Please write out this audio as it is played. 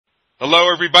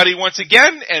Hello, everybody, once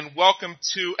again, and welcome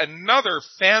to another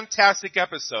fantastic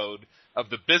episode of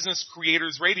the Business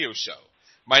Creators Radio Show.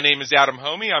 My name is Adam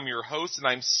Homey. I'm your host, and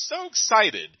I'm so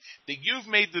excited that you've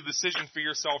made the decision for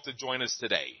yourself to join us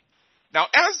today. Now,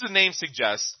 as the name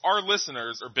suggests, our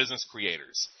listeners are business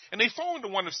creators, and they fall into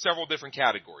one of several different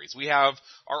categories. We have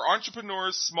our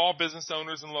entrepreneurs, small business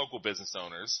owners, and local business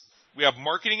owners. We have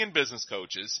marketing and business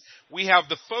coaches. We have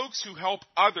the folks who help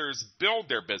others build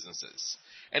their businesses.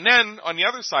 And then, on the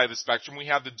other side of the spectrum, we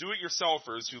have the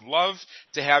do-it-yourselfers who love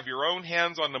to have your own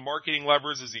hands on the marketing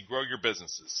levers as you grow your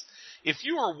businesses. If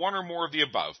you are one or more of the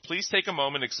above, please take a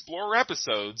moment, explore our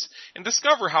episodes, and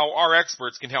discover how our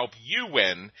experts can help you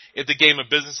win at the game of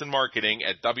business and marketing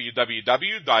at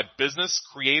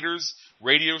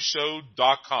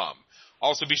www.businesscreatorsradioshow.com.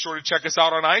 Also, be sure to check us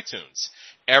out on iTunes.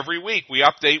 Every week, we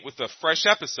update with a fresh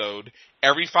episode.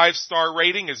 Every 5-star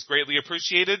rating is greatly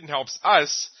appreciated and helps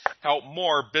us help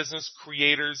more business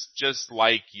creators just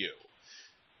like you.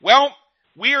 Well,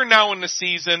 we are now in the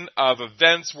season of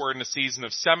events. We're in the season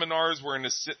of seminars. We're in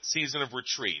the season of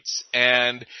retreats.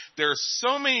 And there are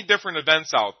so many different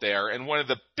events out there. And one of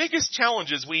the biggest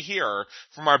challenges we hear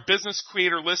from our business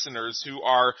creator listeners who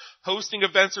are hosting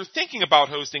events or thinking about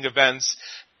hosting events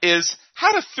is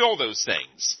how to fill those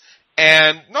things.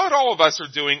 And not all of us are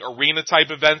doing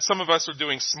arena-type events. Some of us are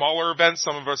doing smaller events.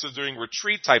 Some of us are doing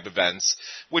retreat-type events,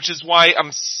 which is why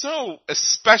I'm so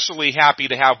especially happy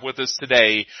to have with us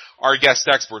today our guest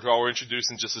expert, who I'll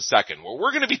introduce in just a second. What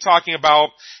we're going to be talking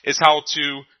about is how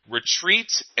to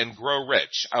retreat and grow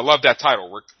rich. I love that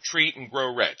title, Retreat and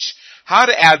Grow Rich. How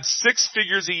to add 6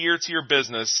 figures a year to your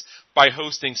business by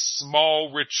hosting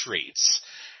small retreats.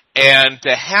 And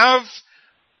to have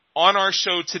on our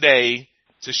show today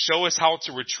to show us how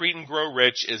to retreat and grow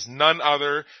rich is none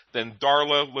other than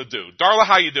Darla Ledoux. Darla,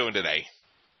 how you doing today?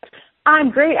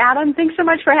 I'm great, Adam. Thanks so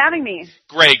much for having me.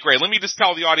 Great. Let me just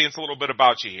tell the audience a little bit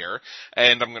about you here,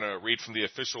 and I'm going to read from the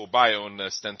official bio in the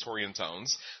stentorian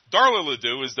tones. Darla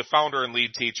Ledoux is the founder and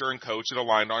lead teacher and coach at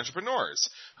Aligned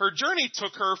Entrepreneurs. Her journey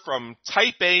took her from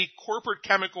type A corporate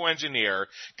chemical engineer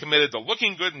committed to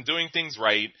looking good and doing things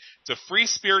right to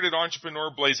free-spirited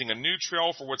entrepreneur blazing a new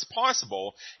trail for what's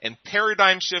possible in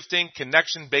paradigm-shifting,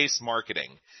 connection-based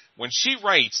marketing. When she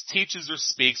writes, teaches, or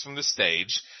speaks from the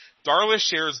stage, Darla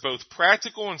shares both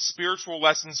practical and spiritual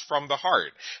lessons from the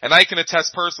heart. And I can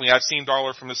attest personally, I've seen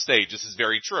Darla from the stage. This is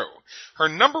very true. Her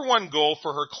number one goal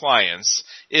for her clients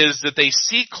is that they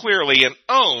see clearly and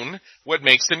own what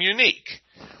makes them unique.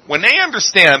 When they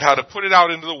understand how to put it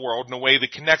out into the world in a way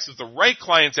that connects with the right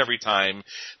clients every time,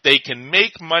 they can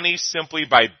make money simply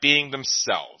by being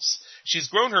themselves. She's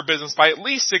grown her business by at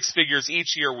least 6 figures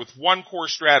each year with one core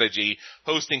strategy,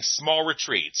 hosting small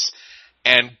retreats.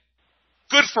 And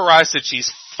good for us that she's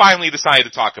finally decided to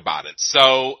talk about it.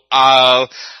 So,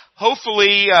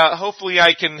 hopefully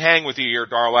I can hang with you here,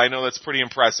 Darla. I know that's pretty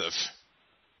impressive.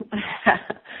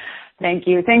 Thank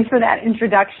you. Thanks for that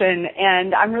introduction.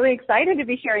 And I'm really excited to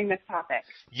be sharing this topic.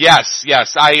 Yes.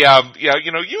 I,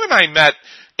 you and I met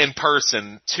in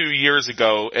person 2 years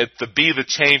ago at the Be the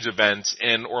Change event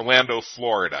in Orlando,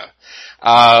 Florida.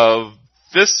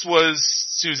 This was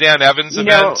Suzanne Evans'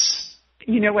 event.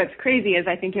 You know what's crazy is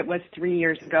I think it was 3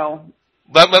 years ago.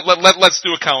 Let's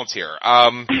do a count here.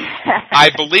 I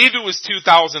believe it was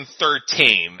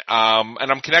 2013,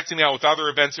 and I'm connecting now with other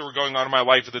events that were going on in my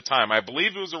life at the time. I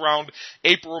believe it was around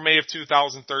April or May of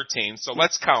 2013. So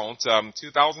let's count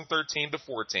 2013 to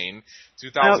 14,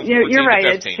 2014 you're right,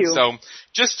 to 15. It's 2. So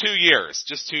just 2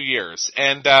 years,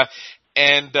 and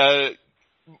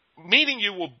meeting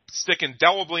you will stick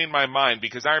indelibly in my mind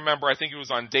because I remember, I think it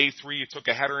was on day 3, you took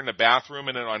a header in the bathroom,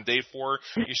 and then on day 4,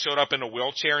 you showed up in a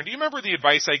wheelchair. And do you remember the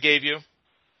advice I gave you?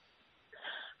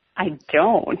 I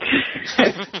don't.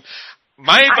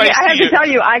 My advice I have to tell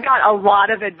you, I got a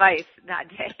lot of advice that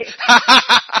day.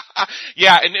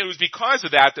 Yeah, and it was because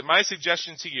of that my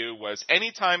suggestion to you was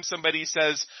anytime somebody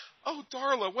says, "Oh,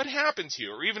 Darla, what happened to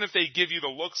you?" or even if they give you the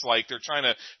looks like they're trying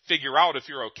to figure out if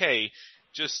you're okay,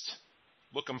 just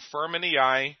look them firm in the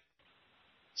eye,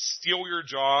 steel your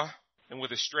jaw, and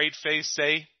with a straight face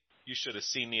say, "You should have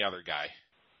seen the other guy."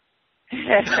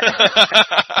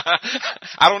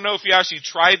 I don't know if you actually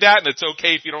tried that, and it's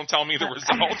okay if you don't tell me the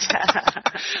result.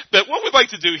 But what we'd like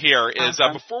to do here is,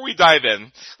 before we dive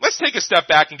in, let's take a step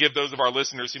back and give those of our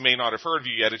listeners who may not have heard of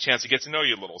you yet a chance to get to know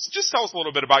you a little. So just tell us a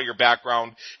little bit about your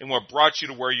background and what brought you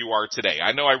to where you are today.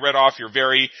 I know I read off your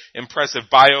very impressive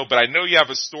bio, but I know you have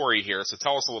a story here, so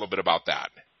tell us a little bit about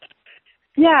that.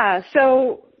 Yeah.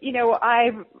 So,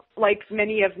 like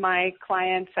many of my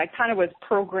clients, I kind of was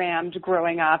programmed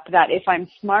growing up that if I'm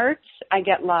smart, I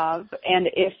get love. And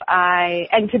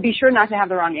and to be sure not to have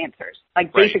the wrong answers,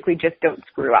 like Right. basically just don't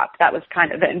screw up. That was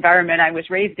kind of the environment I was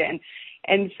raised in.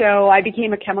 And so I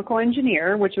became a chemical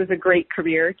engineer, which was a great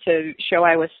career to show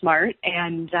I was smart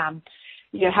and,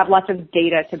 have lots of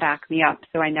data to back me up.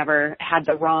 So I never had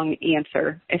the wrong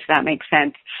answer, if that makes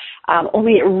sense.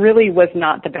 Only it really was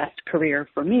not the best career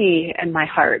for me and my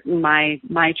heart and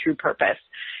my true purpose.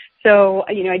 So,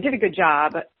 I did a good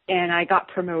job and I got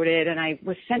promoted and I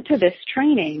was sent to this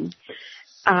training,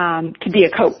 to be a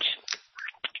coach.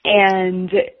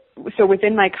 And so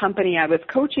within my company, I was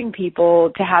coaching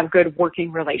people to have good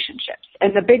working relationships.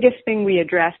 And the biggest thing we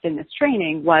addressed in this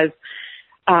training was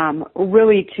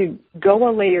really to go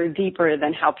a layer deeper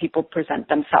than how people present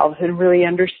themselves and really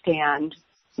understand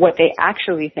what they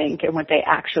actually think and what they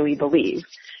actually believe.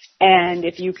 And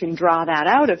if you can draw that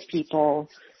out of people,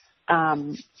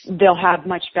 they'll have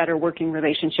much better working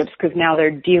relationships because now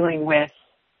they're dealing with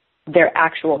their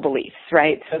actual beliefs,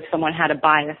 right? So if someone had a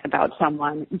bias about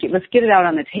someone, let's get it out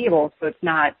on the table so it's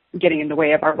not getting in the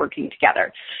way of our working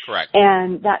together. Correct.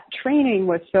 And that training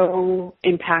was so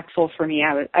impactful for me.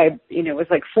 It was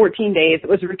like 14 days. It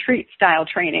was a retreat style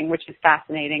training, which is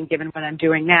fascinating given what I'm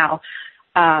doing now.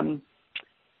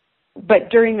 But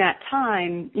during that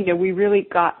time, we really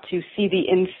got to see the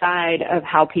inside of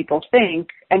how people think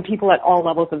and people at all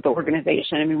levels of the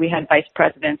organization. I mean, we had vice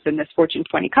presidents in this Fortune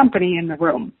 20 company in the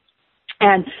room.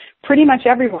 And pretty much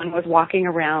everyone was walking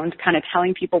around kind of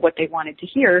telling people what they wanted to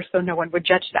hear so no one would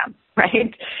judge them,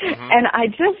 right? Mm-hmm. And I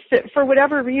just, for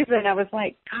whatever reason, I was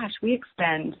like, gosh, we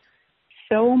expend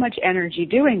so much energy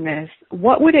doing this.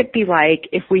 What would it be like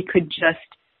if we could just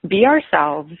be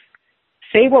ourselves,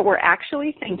 say what we're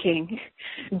actually thinking,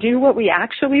 do what we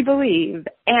actually believe,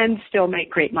 and still make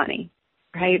great money,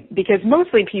 right? Because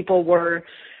mostly people were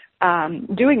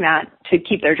doing that to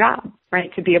keep their job, right,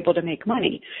 to be able to make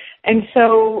money. And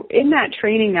so in that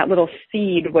training, that little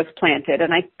seed was planted,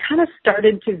 and I kind of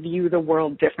started to view the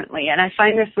world differently. And I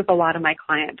find this with a lot of my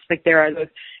clients. Like there are those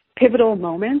pivotal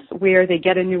moments where they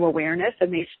get a new awareness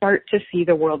and they start to see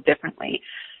the world differently.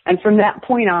 And from that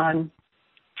point on,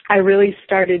 I really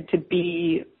started to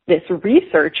be this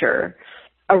researcher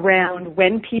around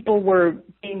when people were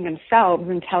being themselves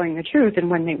and telling the truth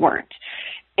and when they weren't.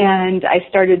 And I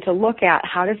started to look at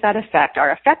how does that affect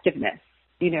our effectiveness,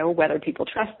 whether people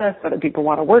trust us, whether people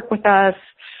want to work with us,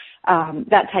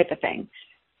 that type of thing.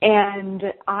 And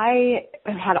I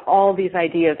had all these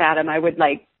ideas, Adam. I would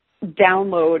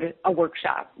download a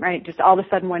workshop, right? Just all of a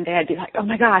sudden one day I'd be like, oh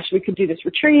my gosh, we could do this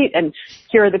retreat and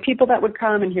here are the people that would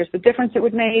come and here's the difference it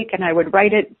would make. And I would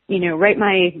write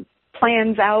my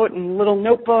plans out in little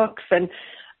notebooks. And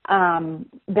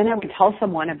then I would tell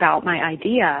someone about my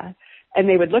idea. And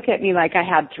they would look at me like I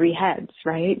had three heads,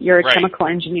 right? You're a chemical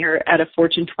engineer at a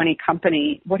Fortune 20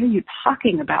 company. What are you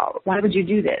talking about? Why would you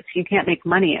do this? You can't make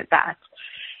money at that.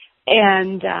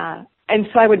 And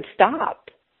so I would stop,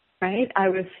 right? I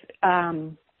was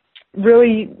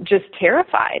really just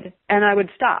terrified, and I would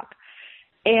stop.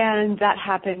 And that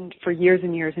happened for years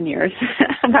and years and years,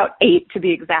 about 8 to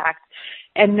be exact.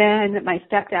 And then my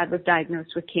stepdad was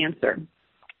diagnosed with cancer.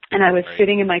 And I was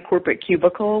sitting in my corporate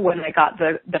cubicle when I got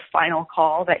the final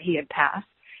call that he had passed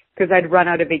because I'd run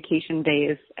out of vacation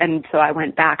days. And so I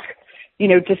went back,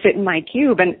 to sit in my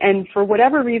cube. And for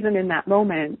whatever reason in that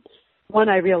moment, one,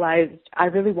 I realized I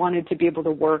really wanted to be able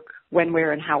to work when,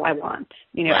 where, and how I want.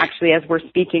 Actually, as we're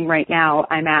speaking right now,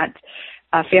 I'm at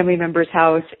a family member's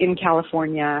house in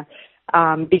California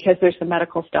because there's some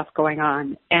medical stuff going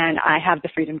on. And I have the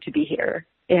freedom to be here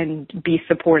and be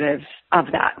supportive of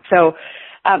that. So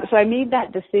I made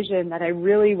that decision that I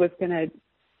really was going to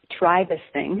try this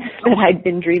thing that I'd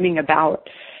been dreaming about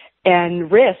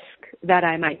and risk that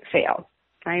I might fail,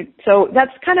 right? So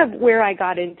that's kind of where I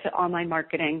got into online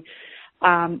marketing.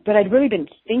 But I'd really been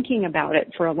thinking about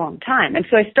it for a long time. And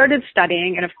so I started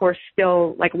studying and, of course,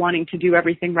 still wanting to do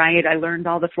everything right. I learned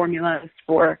all the formulas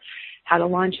for how to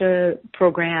launch a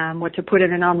program, what to put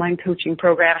in an online coaching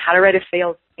program, how to write a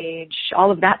sales page, all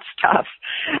of that stuff.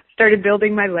 Started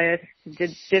building my list,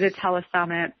 did a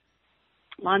telesummit,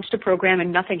 launched a program,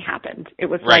 and nothing happened. It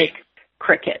was like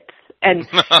crickets. And,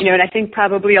 and I think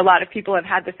probably a lot of people have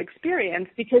had this experience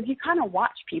because you kind of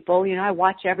watch people, I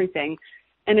watch everything.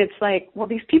 And it's like, well,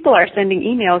 these people are sending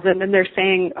emails and then they're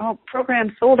saying, oh,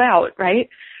 program sold out, right?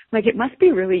 It must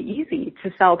be really easy to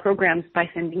sell programs by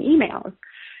sending emails.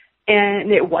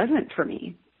 And it wasn't for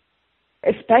me,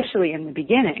 especially in the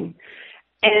beginning.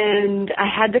 And I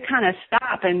had to kind of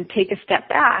stop and take a step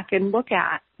back and look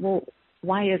at, well,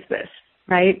 why is this,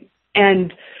 right?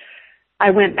 And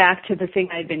I went back to the thing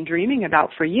I'd been dreaming about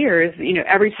for years. You know,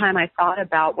 every time I thought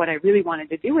about what I really wanted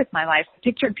to do with my life, I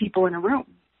pictured people in a room.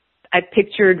 I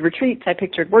pictured retreats. I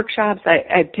pictured workshops.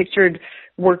 I pictured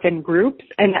work in groups.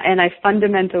 And I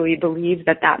fundamentally believe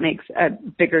that makes a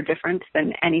bigger difference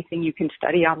than anything you can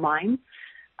study online.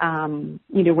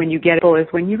 You know, when you get is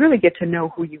when you really get to know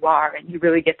who you are and you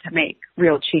really get to make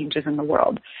real changes in the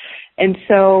world. And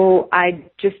so I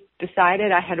just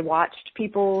decided I had watched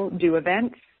people do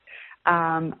events.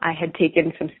 I had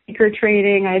taken some speaker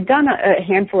training. I had done a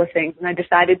handful of things, and I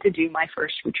decided to do my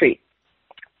first retreat.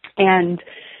 And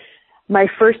my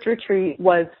first retreat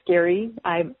was scary.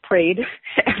 I prayed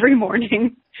every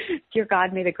morning, dear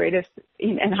God, may the greatest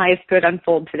and highest good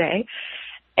unfold today.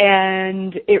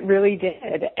 And it really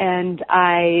did. And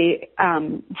I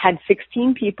had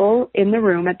 16 people in the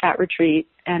room at that retreat,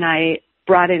 and I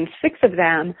brought in 6 of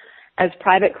them as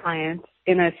private clients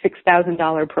in a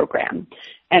 $6,000 program.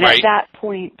 And right. At that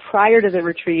point, prior to the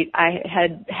retreat, I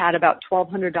had about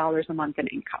 $1,200 a month in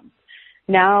income.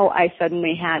 Now I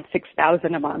suddenly had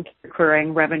 $6,000 a month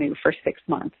recurring revenue for 6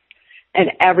 months,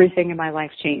 and everything in my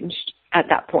life changed at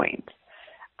that point.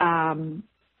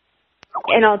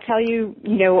 And I'll tell you,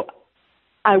 you know,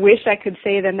 I wish I could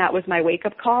say then that was my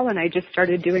wake-up call and I just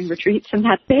started doing retreats and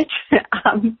that's it.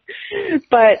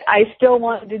 But I still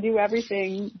wanted to do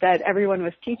everything that everyone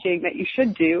was teaching that you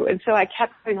should do. And so I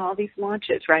kept doing all these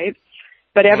launches, right?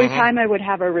 But every time I would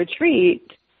have a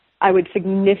retreat, I would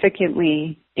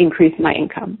significantly increase my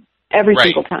income every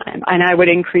single time. And I would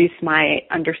increase my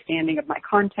understanding of my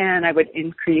content. I would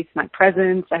increase my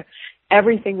presence.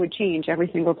 Everything would change every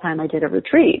single time I did a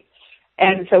retreat.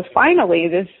 And so finally,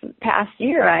 this past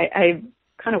year, I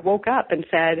kind of woke up and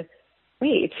said,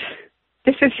 wait,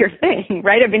 this is your thing,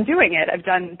 right? I've been doing it. I've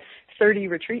done 30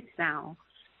 retreats now.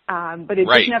 But it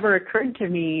just never occurred to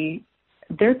me,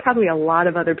 there's probably a lot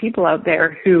of other people out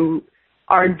there who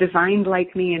are designed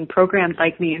like me and programmed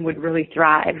like me and would really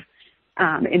thrive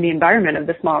in the environment of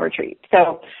the small retreat.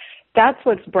 So that's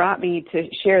what's brought me to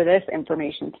share this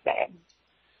information today.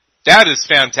 That is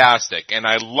fantastic. And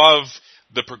I love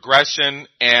the progression,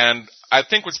 and I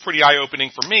think what's pretty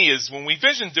eye-opening for me is when we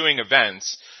vision doing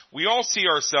events, we all see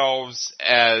ourselves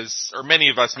as, or many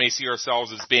of us may see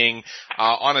ourselves as being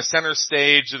on a center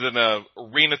stage at an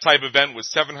arena-type event with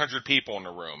 700 people in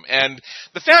a room. And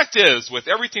the fact is, with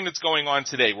everything that's going on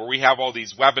today, where we have all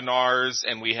these webinars,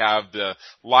 and we have the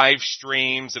live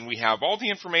streams, and we have all the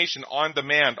information on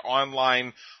demand,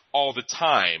 online, all the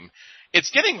time,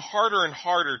 it's getting harder and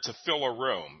harder to fill a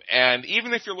room. And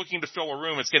even if you're looking to fill a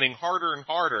room, it's getting harder and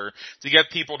harder to get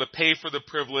people to pay for the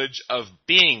privilege of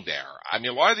being there. I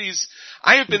mean, a lot of these,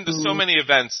 I have been to so many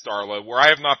events, Darla, where I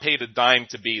have not paid a dime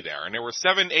to be there. And there were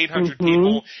 700-800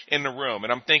 people in the room.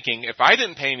 And I'm thinking, if I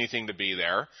didn't pay anything to be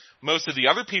there, most of the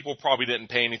other people probably didn't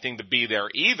pay anything to be there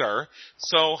either.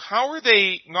 So how are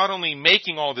they not only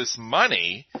making all this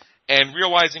money and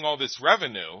realizing all this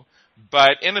revenue,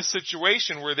 but in a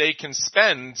situation where they can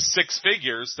spend 6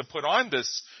 figures to put on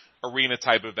this arena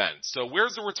type event? So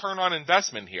where's the return on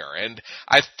investment here? And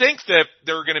I think that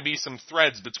there are going to be some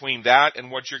threads between that and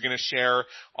what you're going to share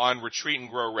on Retreat and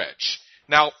Grow Rich.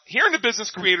 Now, here in the Business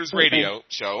Creators Radio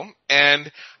Show,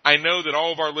 and I know that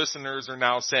all of our listeners are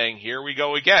now saying, here we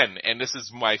go again, and this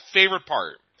is my favorite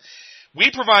part. We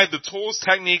provide the tools,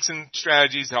 techniques, and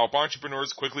strategies to help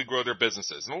entrepreneurs quickly grow their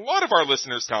businesses. And a lot of our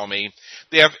listeners tell me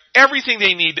they have everything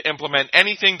they need to implement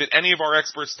anything that any of our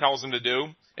experts tells them to do,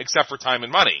 except for time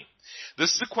and money.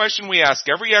 This is a question we ask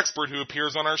every expert who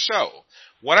appears on our show.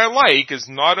 What I like is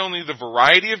not only the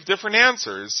variety of different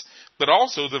answers, but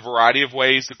also the variety of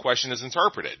ways the question is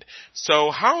interpreted.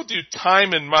 So how do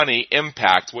time and money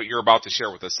impact what you're about to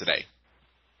share with us today?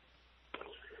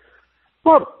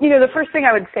 Well, you know, the first thing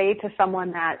I would say to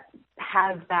someone that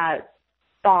has that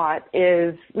thought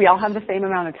is we all have the same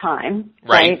amount of time,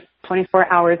 right?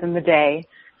 24 hours in the day.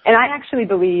 And I actually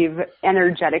believe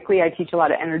energetically, I teach a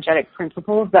lot of energetic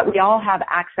principles, that we all have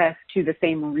access to the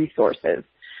same resources.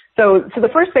 So the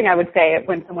first thing I would say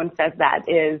when someone says that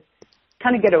is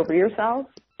kind of get over yourself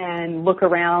and look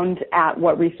around at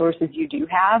what resources you do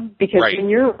have, because when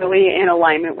you're really in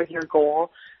alignment with your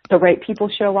goal, the right people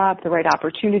show up, the right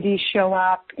opportunities show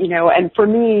up, you know. And for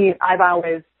me, I've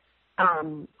always,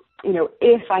 you know,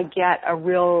 if I get a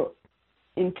real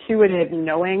intuitive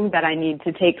knowing that I need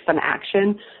to take some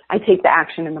action, I take the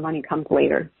action and the money comes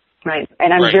later, right?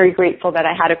 And I'm very grateful that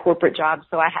I had a corporate job,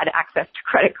 so I had access to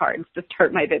credit cards to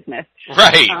start my business.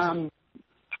 Right.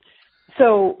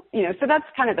 So, you know, so that's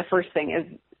kind of the first thing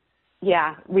is,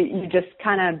 you just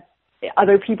kind of,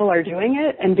 other people are doing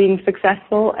it and being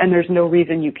successful, and there's no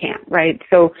reason you can't, right?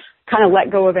 So kind of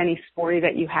let go of any story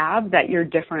that you have that you're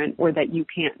different or that you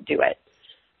can't do it.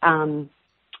 On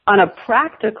a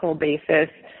practical basis,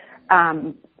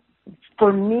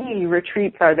 for me,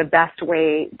 retreats are the best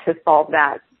way to solve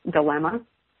that dilemma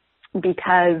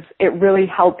because it really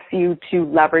helps you to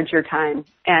leverage your time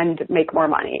and make more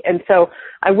money. And so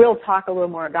I will talk a little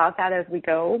more about that as we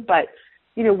go, but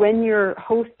when you're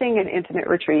hosting an intimate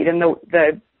retreat, and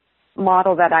the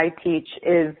model that I teach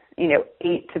is,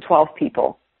 8 to 12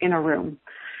 people in a room.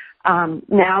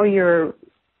 Now you're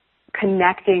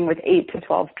connecting with 8 to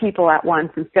 12 people at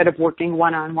once instead of working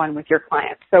one-on-one with your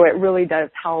clients. So it really does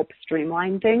help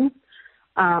streamline things.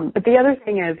 But the other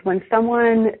thing is when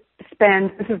someone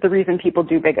spends, this is the reason people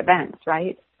do big events,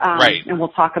 right? Right. And we'll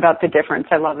talk about the difference.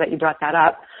 I love that you brought that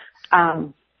up.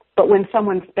 But when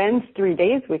someone spends 3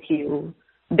 days with you,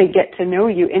 they get to know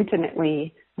you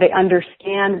intimately. They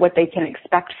understand what they can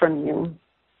expect from you.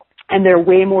 And they're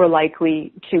way more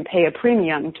likely to pay a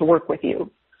premium to work with you.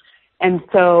 And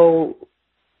so,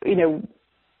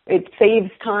 it saves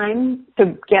time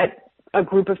to get a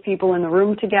group of people in the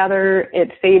room together.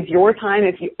 It saves your time.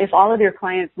 If all of your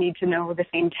clients need to know the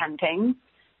same 10 things,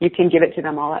 you can give it to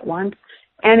them all at once.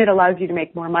 And it allows you to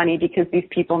make more money because these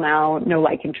people now know,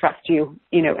 like, and trust you,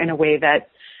 in a way that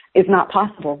is not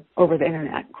possible over the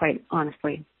internet, quite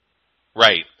honestly.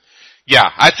 Right. Yeah,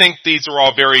 I think these are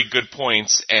all very good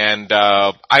points, and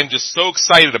I'm just so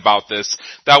excited about this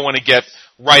that I want to get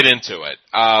right into it.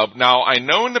 Now, I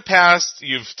know in the past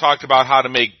you've talked about how to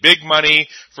make big money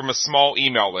from a small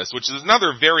email list, which is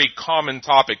another very common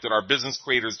topic that our business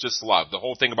creators just love, the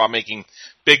whole thing about making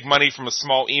big money from a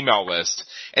small email list.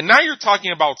 And now you're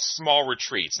talking about small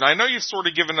retreats. Now, I know you've sort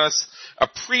of given us a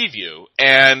preview,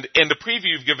 and in the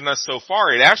preview you've given us so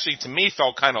far, it actually, to me,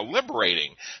 felt kind of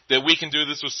liberating that we can do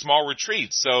this with small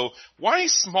retreats. So why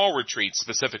small retreats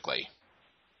specifically?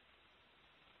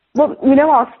 Well,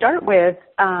 I'll start with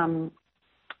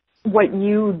what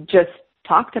you just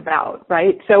talked about,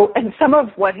 right? So, and some of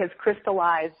what has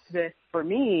crystallized this for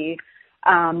me,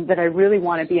 that I really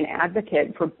want to be an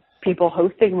advocate for people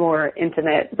hosting more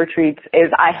intimate retreats is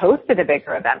I hosted a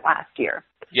bigger event last year.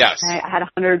 Yes. I had a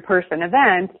 100-person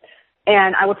event.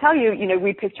 And I will tell you,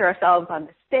 we picture ourselves on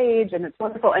the stage and it's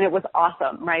wonderful and it was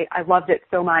awesome, right? I loved it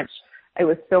so much. It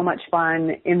was so much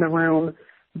fun in the room.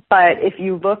 But if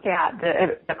you look at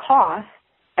the cost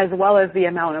as well as the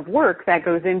amount of work that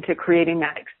goes into creating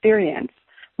that experience,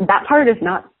 that part is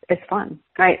not as fun,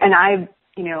 right? And I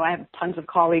have tons of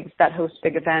colleagues that host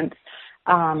big events.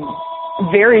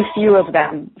 Very few of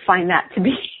them find that to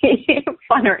be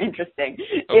fun or interesting,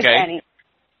 if any.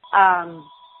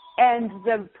 And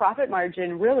the profit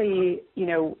margin really,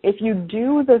 if you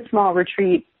do the small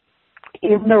retreat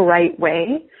in the right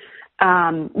way,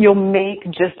 you'll make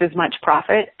just as much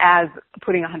profit as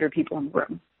putting 100 people in the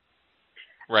room.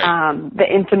 Right. The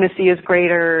intimacy is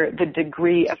greater, the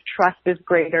degree of trust is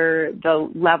greater, the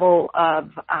level of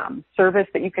service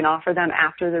that you can offer them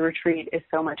after the retreat is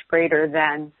so much greater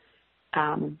than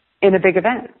in a big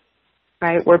event,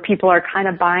 right? Where people are kind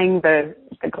of buying the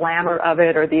glamour of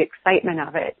it or the excitement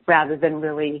of it rather than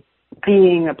really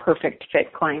being a perfect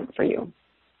fit client for you.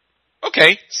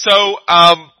 Okay, so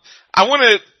I want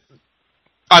to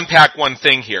unpack one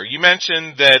thing here. You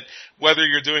mentioned that whether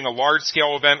you're doing a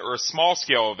large-scale event or a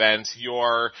small-scale event,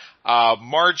 your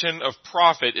margin of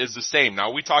profit is the same. Now,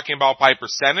 are we talking about by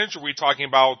percentage, or are we talking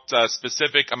about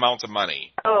specific amounts of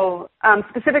money?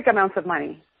 Specific amounts of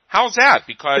money. How's that?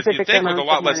 Because specific you think with a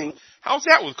lot less. Money. How's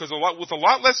that? Because with a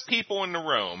lot less people in the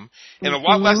room and a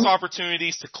lot less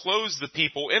opportunities to close the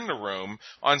people in the room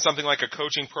on something like a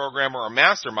coaching program or a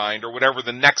mastermind or whatever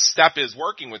the next step is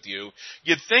working with you,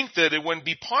 you'd think that it wouldn't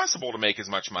be possible to make as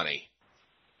much money.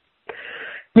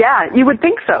 Yeah, you would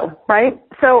think so, right?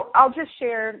 So I'll just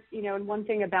share, and one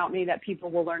thing about me that people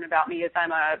will learn about me is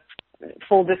I'm a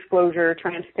full disclosure,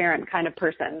 transparent kind of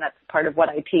person. That's part of what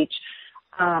I teach.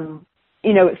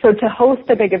 So to host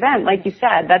a big event, like you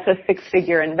said, that's a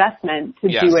 6-figure investment to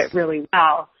do it really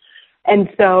well. And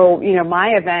so, my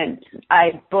event,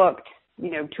 I booked,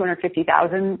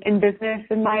 $250,000 in business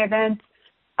in my event.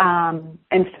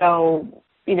 And so,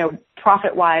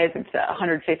 profit wise, it's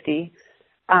 $150,000.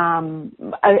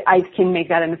 I can make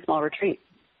that in a small retreat.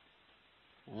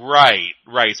 Right.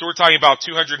 So we're talking about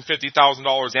 $250,000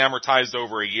 amortized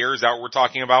over a year. Is that what we're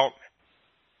talking about?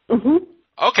 Mm-hmm.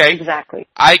 Okay. Exactly.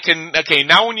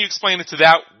 Now when you explain it to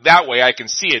that that way I can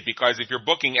see it, because if you're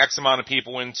booking X amount of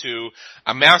people into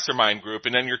a mastermind group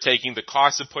and then you're taking the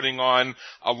cost of putting on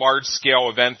a large scale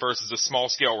event versus a small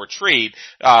scale retreat,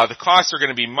 the costs are going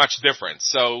to be much different.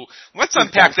 So let's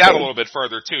unpack that a little bit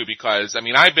further too, because I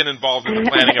mean, I've been involved in the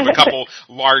planning of a couple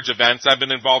large events. I've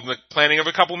been involved in the planning of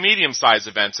a couple medium-sized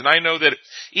events, and I know that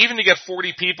even to get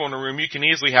 40 people in a room, you can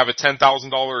easily have a $10,000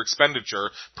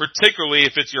 expenditure, particularly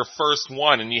if it's your first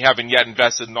one and you haven't yet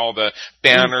invested in all the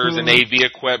banners and AV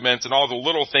equipment and all the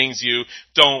little things you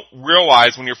don't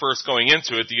realize when you're first going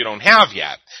into it that you don't have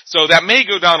yet. So that may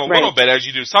go down a little bit as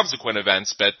you do subsequent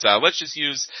events, but let's just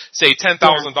use, say,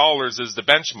 $10,000 as the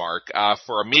benchmark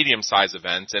for a medium-sized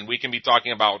event, and we can be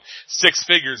talking about six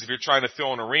figures if you're trying to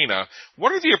fill an arena.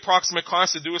 What are the approximate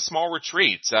costs to do a small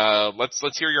retreat?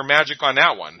 Let's hear your magic on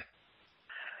that one.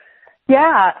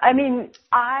 Yeah, I mean,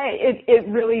 it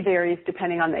really varies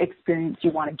depending on the experience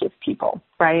you want to give people,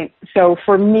 right? So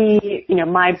for me, you know,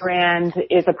 my brand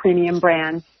is a premium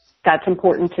brand. That's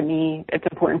important to me. It's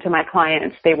important to my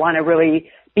clients. They want to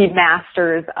really be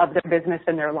masters of their business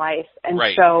and their life. And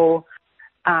so,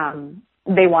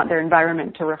 they want their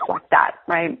environment to reflect that,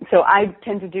 right? So I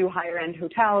tend to do higher end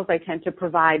hotels. I tend to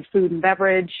provide food and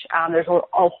beverage. There's a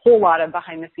whole lot of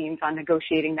behind the scenes on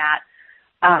negotiating that.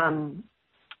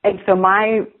 And so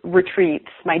my retreats,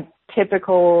 my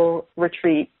typical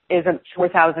retreat is a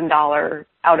 $4,000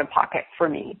 out of pocket for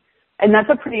me. And that's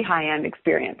a pretty high end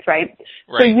experience, right?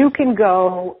 So you can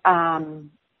go,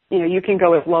 you can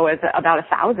go as low as about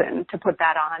 $1,000 to put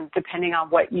that on, depending on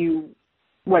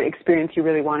what experience you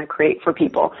really want to create for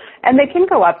people. And they can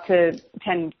go up to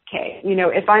 $10K. You know,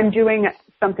 if I'm doing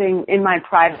something in my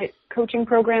private coaching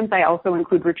programs, I also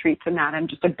include retreats in that. I'm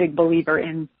just a big believer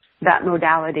in that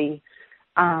modality.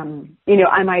 You know,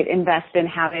 I might invest in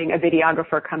having a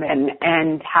videographer come in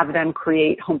and have them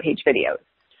create homepage videos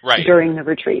during the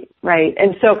retreat, right?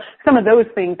 And so some of those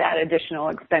things add additional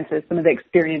expenses, some of the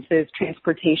experiences,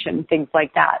 transportation, things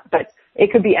like that. But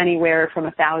it could be anywhere from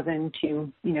 $1,000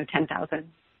 to, $10,000.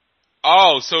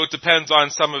 Oh, so it depends on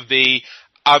some of the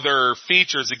other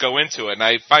features that go into it. And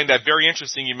I find that very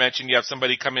interesting. You mentioned you have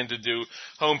somebody come in to do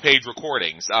homepage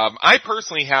recordings. I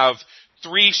personally have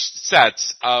 3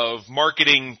 sets of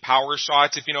marketing power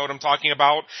shots, if you know what I'm talking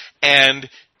about. And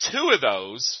 2 of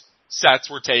those sets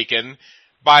were taken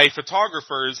by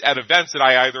photographers at events that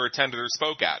I either attended or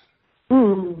spoke at.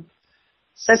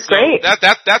 That's great.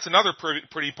 That's another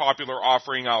pretty popular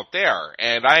offering out there.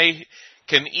 And I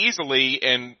can easily,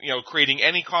 creating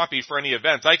any copy for any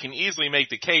event, I can easily make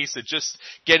the case that just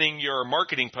getting your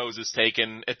marketing poses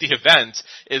taken at the event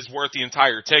is worth the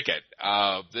entire ticket.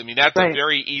 I mean, that's a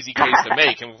very easy case to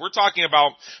make. And we're talking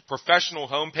about professional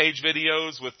homepage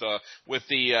videos with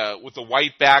the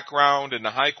white background and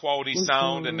the high quality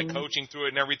sound and the coaching through it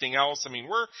and everything else. I mean,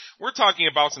 we're talking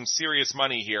about some serious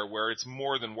money here where it's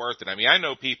more than worth it. I mean, I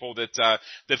know people that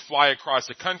fly across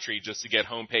the country just to get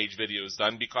homepage videos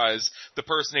done because the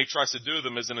person they trust to do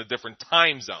them is in a different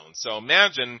time zone. So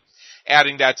imagine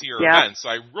adding that to your event. So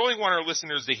I really want our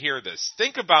listeners to hear this.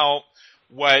 Think about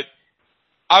what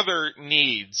other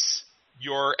needs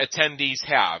your attendees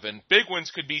have. And big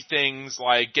ones could be things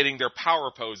like getting their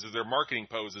power poses, their marketing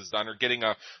poses done, or getting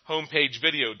a homepage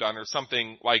video done or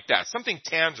something like that. Something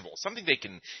tangible, something they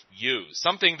can use,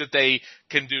 something that they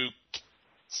can do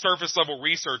surface level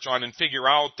research on and figure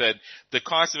out that the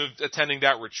cost of attending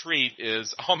that retreat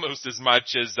is almost as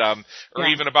much as, or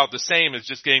even about the same as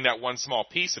just getting that one small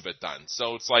piece of it done.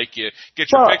 So it's like you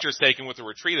get your pictures taken with the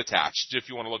retreat attached if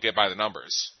you want to look at by the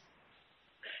numbers.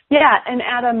 Yeah, and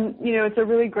Adam, it's a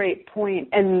really great point,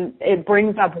 and it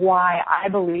brings up why I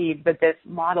believe that this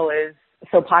model is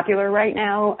so popular right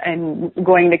now and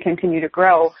going to continue to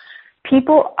grow.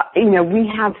 People,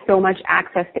 we have so much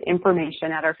access to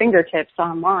information at our fingertips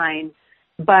online,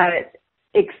 but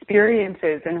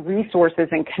experiences and resources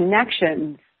and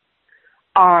connections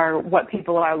are what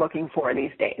people are looking for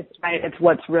these days, right? It's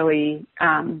what's really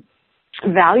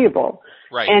valuable.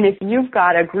 Right. And if you've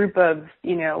got a group of,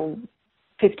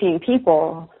 15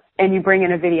 people and you bring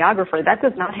in a videographer, that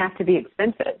does not have to be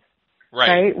expensive.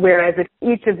 Right. Whereas if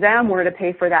each of them were to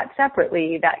pay for that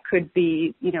separately, that could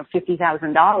be,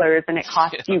 $50,000 and it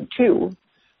costs you too.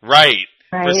 Right.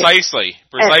 Precisely.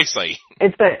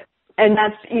 And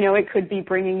that's, it could be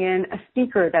bringing in a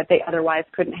speaker that they otherwise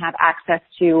couldn't have access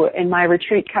to. In my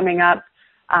retreat coming up,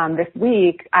 this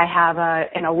week, I have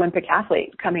an Olympic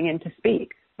athlete coming in to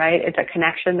speak, right? It's a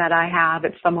connection that I have.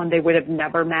 It's someone they would have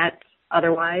never met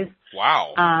otherwise.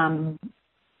 Wow.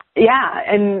 Yeah,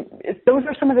 and those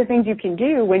are some of the things you can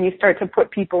do when you start to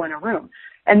put people in a room.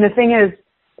 And the thing is,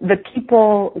 the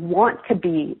people want to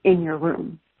be in your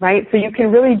room. right? So you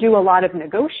can really do a lot of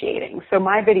negotiating. So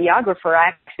my videographer, I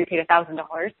actually paid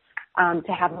 $1,000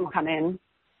 to have him come in,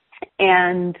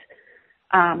 and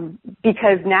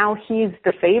because now he's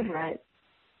the favorite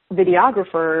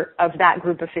videographer of that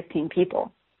group of 15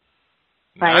 people.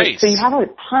 Right? Nice. So you have a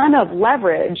ton of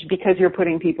leverage because you're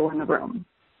putting people in the room.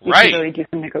 You Right. can really do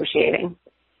some negotiating.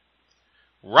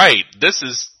 Right. This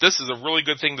is a really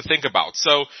good thing to think about.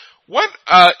 So what,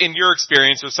 in your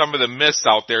experience, are some of the myths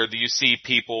out there that you see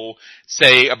people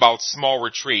say about small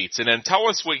retreats? And then tell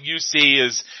us what you see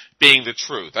as being the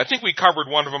truth. I think we covered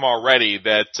one of them already,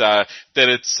 that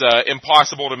it's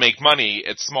impossible to make money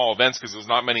at small events because there's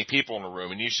not many people in the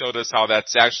room, and you showed us how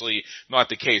that's actually not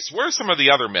the case. What are some of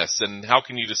the other myths, and how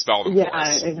can you dispel them for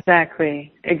us? Yeah,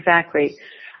 exactly.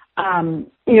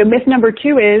 Myth number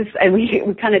 2 is, and we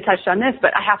kind of touched on this,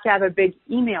 but I have to have a big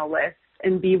email list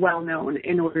and be well known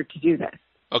in order to do this.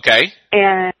 Okay.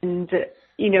 And,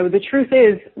 the truth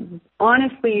is,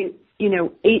 honestly,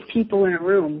 8 people in a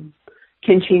room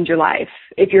can change your life.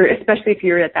 Especially if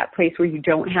you're at that place where you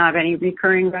don't have any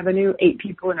recurring revenue, 8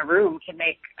 people in a room can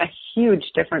make a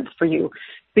huge difference for you.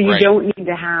 So you don't need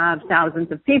to have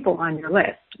thousands of people on your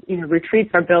list.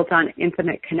 Retreats are built on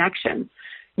intimate connection.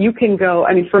 You can go,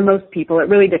 for most people, it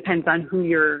really depends on who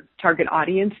your target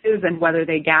audience is and whether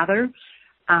they gather.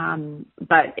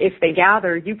 But if they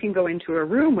gather, you can go into a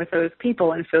room with those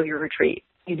people and fill your retreat,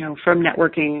 from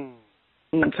networking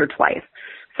once or twice.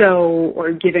 So,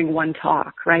 or giving one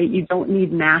talk, right? You don't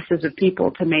need masses of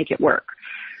people to make it work.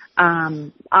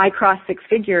 I crossed 6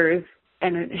 figures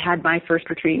and had my first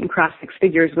retreat and crossed 6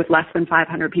 figures with less than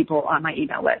 500 people on my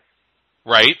email list.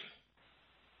 Right.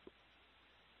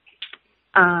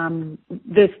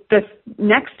 This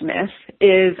next myth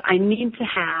is I need to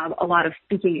have a lot of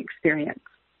speaking experience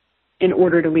in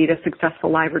order to lead a successful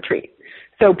live retreat.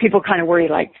 So people kind of worry,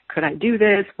 like, could I do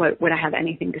this? Would I have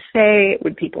anything to say?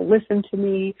 Would people listen to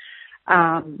me?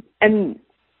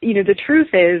 The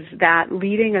truth is that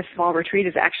leading a small retreat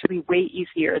is actually way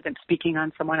easier than speaking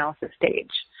on someone else's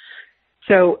stage.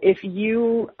 So if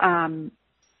you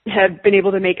have been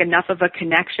able to make enough of a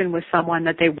connection with someone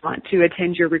that they want to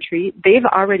attend your retreat, they've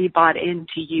already bought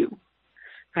into you,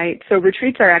 right? So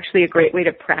retreats are actually a great way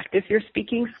to practice your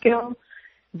speaking skill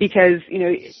because,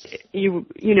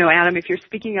 Adam, if you're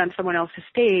speaking on someone else's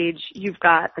stage, you've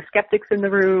got the skeptics in the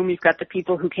room, you've got the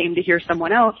people who came to hear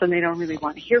someone else and they don't really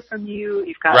want to hear from you,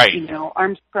 you've got,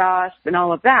 arms crossed and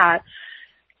all of that.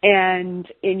 And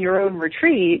in your own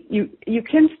retreat, you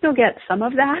can still get some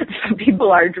of that. Some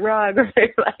people are drugged or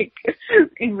they're like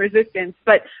in resistance.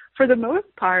 But for the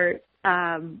most part,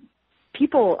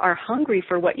 people are hungry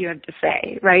for what you have to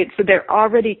say, right? So they're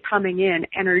already coming in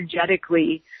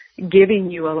energetically giving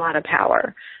you a lot of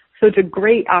power. So it's a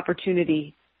great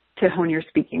opportunity to hone your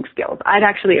speaking skills. I'd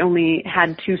actually only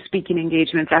had 2 speaking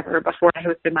engagements ever before I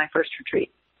hosted my first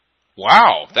retreat.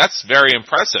 Wow, that's very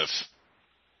impressive.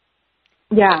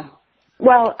 Yeah.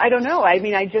 Well, I don't know.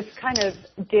 I just kind of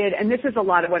did, and this is a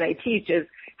lot of what I teach, is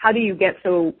how do you get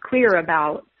so clear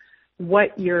about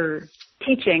what you're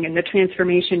teaching and the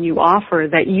transformation you offer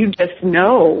that you just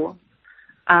know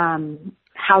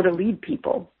how to lead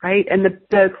people, right? And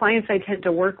the clients I tend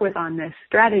to work with on this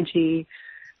strategy,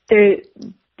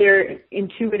 they're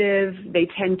intuitive. They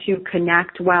tend to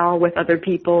connect well with other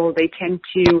people. They tend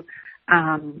to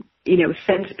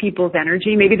sense people's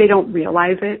energy. Maybe they don't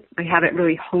realize it. They haven't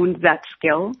really honed that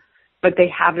skill, but they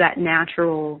have that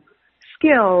natural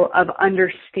skill of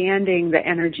understanding the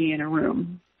energy in a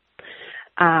room.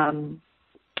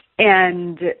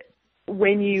 And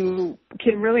when you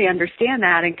can really understand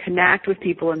that and connect with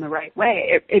people in the right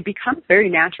way, it becomes very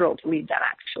natural to lead them,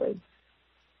 actually.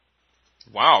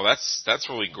 Wow, that's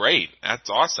really great. That's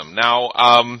awesome. Now,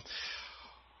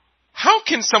 how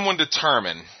can someone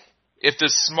determine if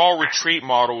this small retreat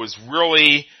model is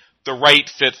really the right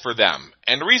fit for them?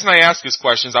 And the reason I ask this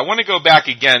question is I want to go back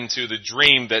again to the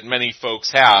dream that many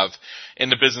folks have in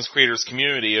the business creators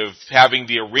community of having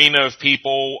the arena of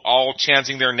people all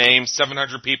chanting their names,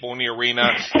 700 people in the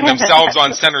arena, and themselves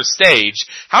on center stage.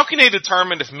 How can they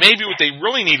determine if maybe what they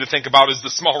really need to think about is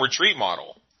the small retreat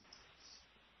model?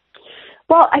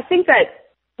 Well, I think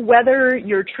that whether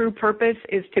your true purpose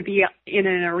is to be in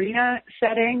an arena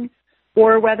setting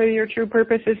or whether your true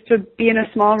purpose is to be in a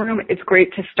small room, it's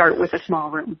great to start with a small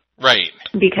room. Right.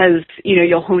 Because,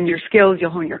 you'll hone your skills,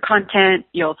 you'll hone your content,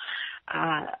 you'll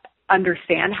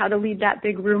understand how to lead that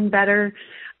big room better.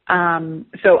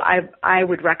 So I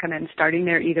would recommend starting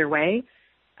there either way.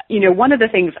 One of the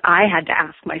things I had to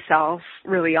ask myself,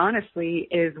 really honestly,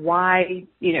 is why,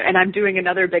 and I'm doing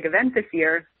another big event this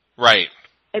year. Right.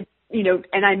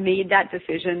 And I made that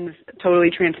decision totally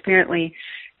transparently.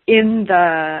 in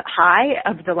the high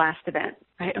of the last event,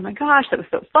 right? Oh my gosh, that was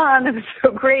so fun. That was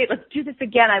so great. Let's do this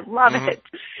again. I love it.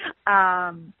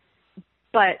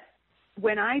 But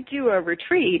when I do a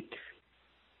retreat,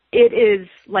 it is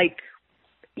like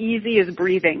easy as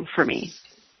breathing for me,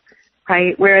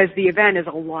 right? Whereas the event is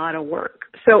a lot of work.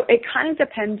 So it kind of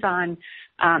depends on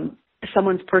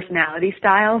someone's personality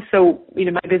style. So,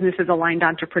 my business is Aligned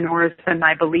Entrepreneurs, and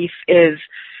my belief is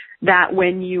that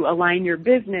when you align your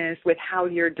business with how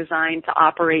you're designed to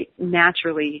operate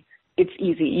naturally, it's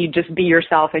easy. You just be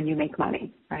yourself and you make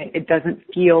money, right? It doesn't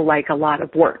feel like a lot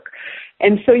of work.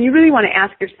 And so you really want to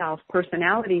ask yourself,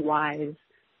 personality-wise,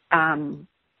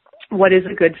 what is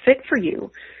a good fit for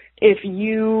you? If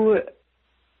you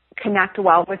connect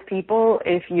well with people,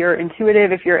 if you're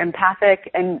intuitive, if you're empathic,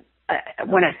 and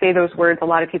when I say those words, a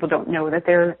lot of people don't know that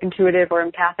they're intuitive or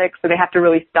empathic, so they have to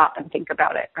really stop and think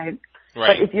about it, right? Right.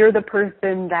 But if you're the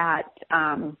person that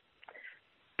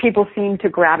people seem to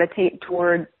gravitate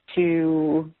toward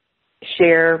to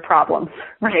share problems,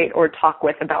 right, or talk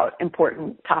with about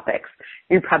important topics,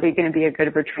 you're probably going to be a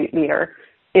good retreat leader.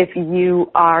 If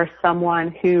you are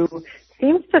someone who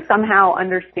seems to somehow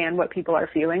understand what people are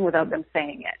feeling without them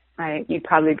saying it, right, you'd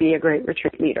probably be a great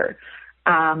retreat leader.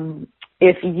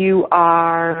 If you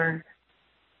are,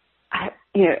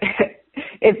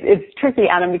 it's tricky,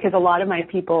 Adam, because a lot of my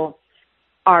people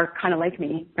are kind of like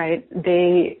me, right?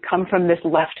 They come from this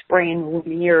left brain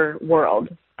linear world.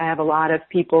 I have a lot of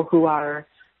people who are,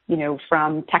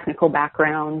 from technical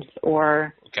backgrounds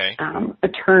or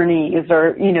attorneys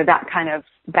or, that kind of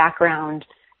background.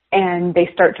 And they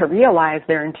start to realize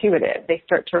they're intuitive. They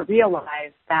start to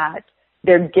realize that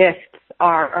their gifts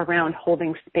are around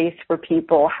holding space for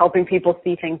people, helping people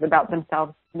see things about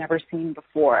themselves never seen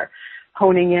before,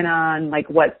 honing in on like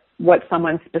what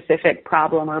someone's specific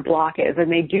problem or block is.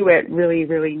 And they do it really,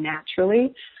 really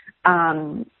naturally.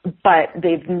 But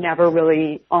they've never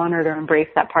really honored or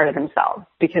embraced that part of themselves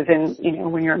because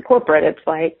when you're in corporate, it's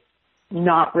like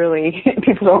not really,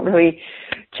 people don't really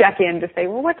check in to say,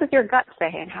 well, what does your gut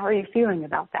say and how are you feeling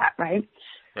about that? Right.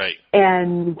 Right.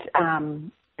 And,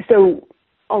 so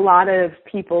a lot of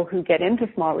people who get into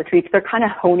small retreats, they're kind of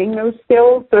honing those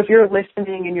skills. So if you're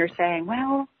listening and you're saying,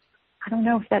 well, I don't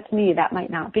know if that's me, that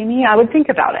might not be me, I would think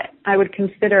about it. I would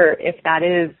consider if that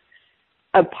is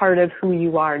a part of who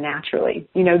you are naturally.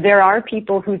 There are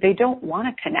people who they don't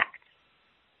want to connect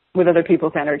with other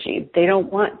people's energy. They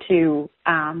don't want to,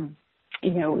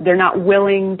 they're not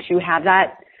willing to have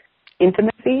that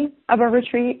intimacy of a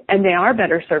retreat, and they are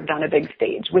better served on a big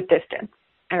stage with distance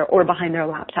or behind their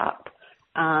laptop,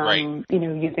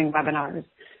 using webinars.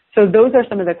 So those are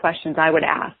some of the questions I would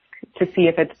ask to see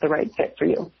if it's the right fit for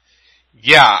you.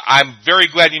 Yeah, I'm very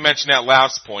glad you mentioned that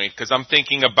last point because I'm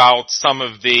thinking about some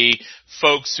of the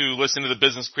folks who listen to the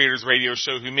Business Creators Radio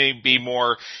Show who may be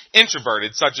more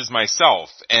introverted, such as myself.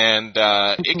 And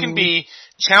it can be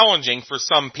challenging for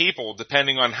some people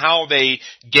depending on how they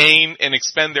gain and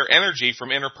expend their energy from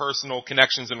interpersonal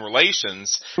connections and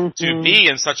relations to be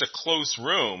in such a close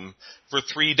room for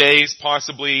 3 days,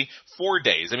 possibly 4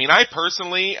 days. I mean, I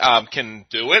personally can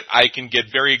do it. I can get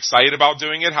very excited about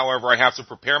doing it. However, I have to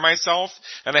prepare myself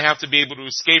and I have to be able to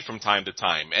escape from time to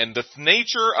time. And the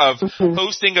nature of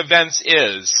hosting events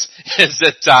is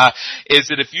that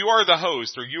if you are the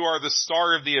host or you are the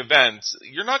star of the event,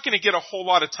 you're not going to get a whole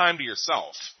lot of time to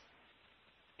yourself.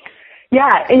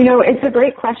 Yeah, it's a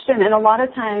great question. And a lot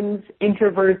of times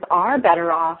introverts are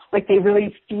better off, like they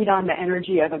really feed on the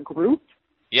energy of a group.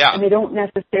 Yeah. And they don't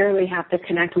necessarily have to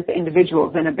connect with the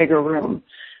individuals in a bigger room.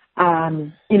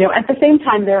 At the same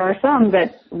time, there are some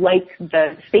that like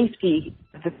the safety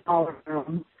of the smaller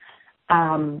room.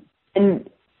 And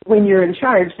when you're in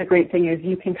charge, the great thing is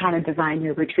you can kind of design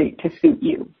your retreat to suit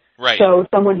you. Right. So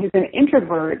someone who's an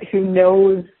introvert who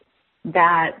knows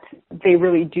that they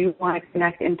really do want to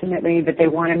connect intimately, that they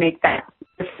want to make that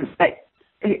difference, that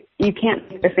you can't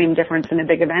make the same difference in a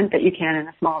big event that you can in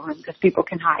a small room because people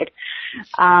can hide.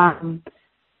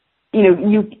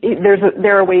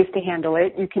 There are ways to handle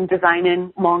it. You can design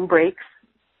in long breaks.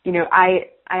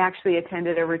 I actually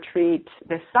attended a retreat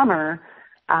this summer,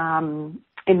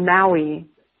 in Maui,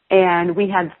 and we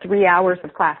had 3 hours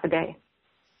of class a day.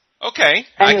 Okay.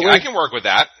 I can work with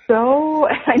that.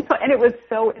 And it was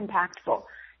so impactful.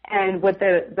 And what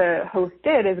the host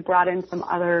did is brought in some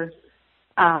other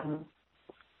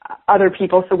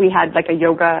people. So we had like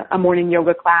a morning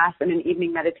yoga class and an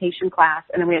evening meditation class,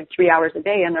 and then we had 3 hours a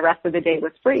day, and the rest of the day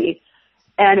was free.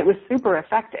 And it was super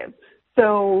effective.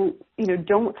 So,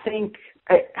 don't think,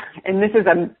 and this is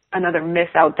another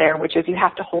myth out there, which is you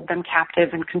have to hold them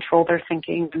captive and control their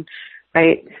thinking,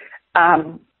 right?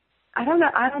 I don't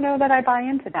know that I buy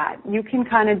into that. You can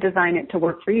kind of design it to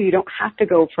work for you. You don't have to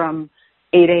go from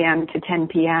 8 a.m. to 10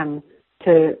 p.m.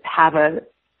 to have an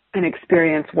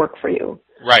experience work for you.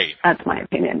 Right. That's my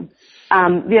opinion.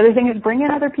 The other thing is bring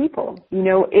in other people. You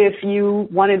know, if you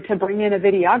wanted to bring in a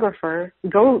videographer,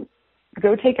 go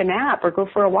take a nap or go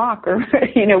for a walk or,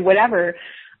 you know, whatever,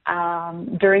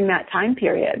 during that time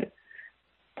period.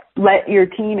 Let your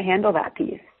team handle that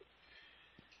piece.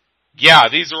 Yeah,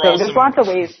 these are all there's lots of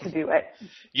ways to do it.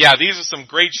 Yeah, these are some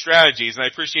great strategies, and I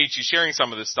appreciate you sharing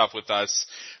some of this stuff with us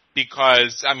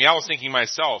because, I mean, I was thinking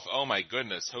myself, oh my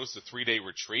goodness, host a 3-day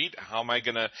retreat? How am I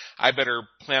I better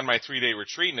plan my 3-day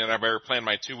retreat, and then I better plan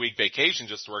my 2-week vacation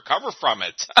just to recover from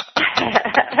it.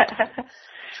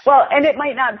 Well, and it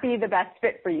might not be the best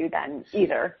fit for you then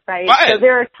either, right? So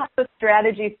there are tons of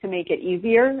strategies to make it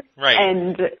easier. Right.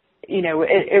 And, you know,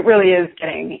 it really is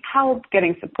getting help,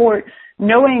 getting support,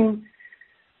 knowing.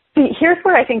 See, here's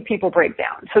where I think people break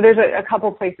down. So there's a couple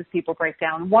places people break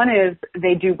down. One is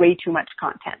they do way too much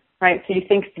content, right? So you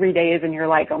think 3 days and you're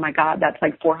like, oh my God, that's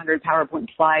like 400 PowerPoint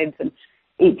slides and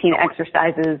 18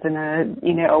 exercises and a,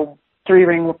 you know,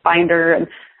 3-ring binder. And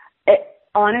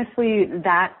honestly,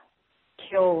 that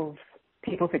kills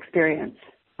people's experience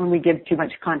when we give too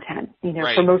much content. You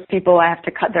know, For most people, I have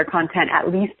to cut their content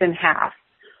at least in half.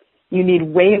 You need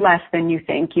way less than you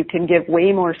think. You can give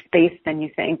way more space than you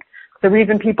think. The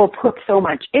reason people put so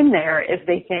much in there is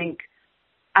they think,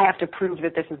 I have to prove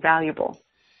that this is valuable.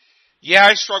 Yeah,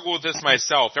 I struggle with this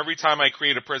myself. Every time I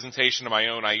create a presentation of my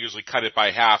own, I usually cut it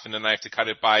by half, and then I have to cut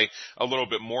it by a little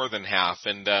bit more than half.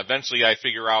 And eventually, I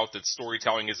figure out that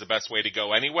storytelling is the best way to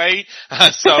go anyway.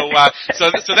 So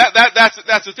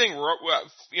that's the thing.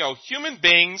 You know, human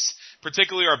beings,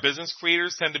 particularly our business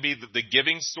creators, tend to be the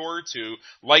giving sort, to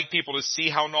like people to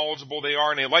see how knowledgeable they are,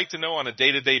 and they like to know on a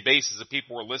day-to-day basis that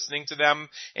people are listening to them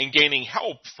and gaining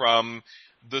help from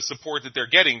the support that they're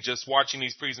getting just watching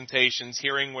these presentations,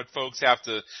 hearing what folks have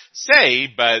to say,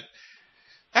 but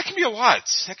that can be a lot.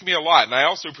 And I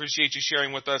also appreciate you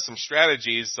sharing with us some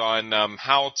strategies on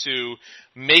how to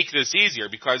make this easier,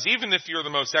 because even if you're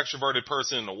the most extroverted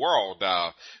person in the world,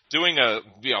 being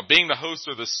the host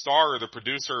or the star or the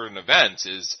producer of an event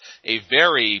is a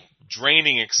very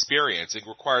draining experience. It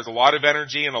requires a lot of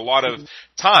energy and a lot of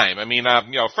time. I mean,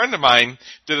 a friend of mine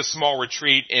did a small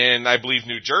retreat in, I believe,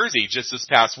 New Jersey just this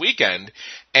past weekend.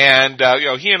 And,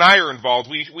 he and I are involved.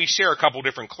 We share a couple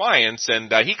different clients, and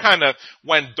he kind of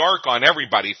went dark on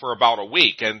everybody for about a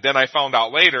week. And then I found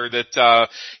out later that,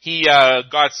 he,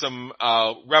 got some,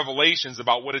 revelations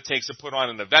about what it takes to put on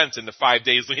an event in the 5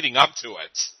 days leading up to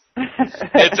it.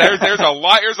 There's a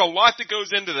lot that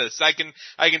goes into this. I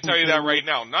can tell you that right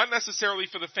now. Not necessarily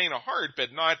for the faint of heart,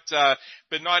 but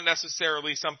not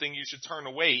necessarily something you should turn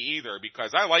away either,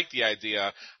 because I like the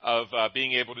idea of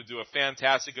being able to do a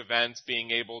fantastic event,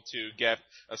 being able to get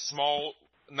a small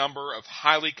number of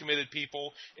highly committed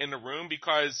people in the room,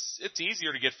 because it's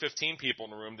easier to get 15 people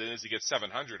in the room than it is to get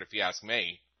 700, if you ask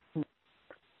me.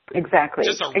 Exactly.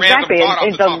 Just a random thought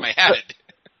off the top of my head.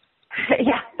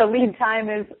 Yeah, the lead time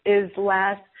is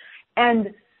less.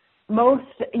 And so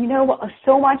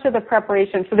much of the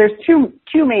preparation, so there's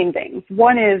two main things.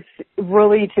 One is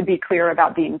really to be clear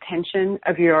about the intention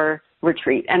of your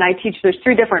retreat. And I teach, there's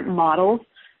 3 different models.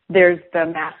 There's the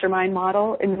mastermind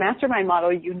model. In the mastermind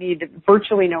model, you need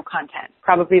virtually no content,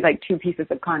 probably like 2 pieces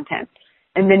of content.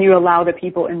 And then you allow the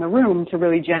people in the room to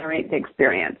really generate the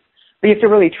experience. But you have to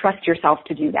really trust yourself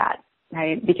to do that,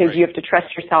 right? Because you have to trust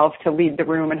yourself to lead the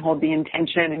room and hold the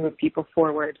intention and move people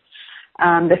forward.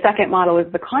 The second model is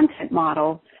the content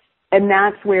model, and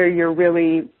that's where you're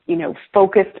really,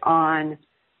 focused on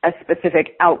a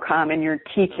specific outcome, and you're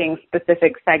teaching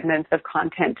specific segments of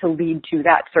content to lead to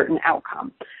that certain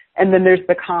outcome. And then there's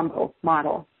the combo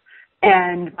model.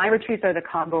 And my retreats are the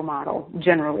combo model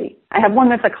generally. I have one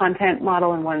that's a content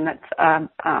model and one that's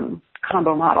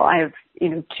combo model. I have,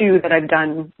 2 that I've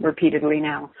done repeatedly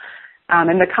now.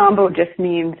 And the combo just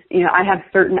means, I have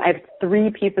 3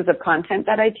 pieces of content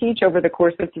that I teach over the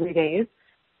course of 3 days.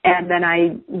 And then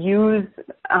I use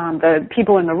the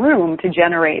people in the room to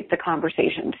generate the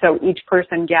conversation. So each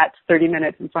person gets 30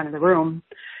 minutes in front of the room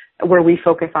where we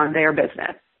focus on their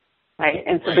business, right?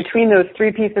 And so between those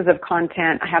 3 pieces of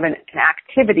content, I have an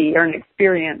activity or an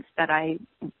experience that I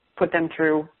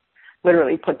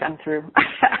literally put them through.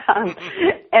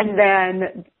 And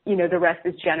then, the rest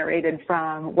is generated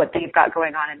from what they've got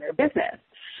going on in their business.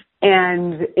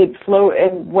 And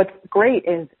and what's great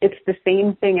is it's the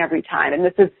same thing every time. And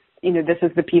this is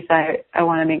the piece I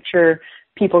want to make sure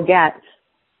people get.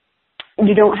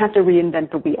 You don't have to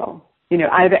reinvent the wheel.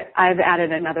 I've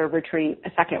added another retreat,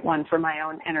 a second one for my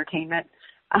own entertainment.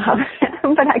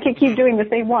 But I could keep doing the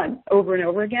same one over and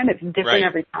over again. It's different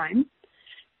every time,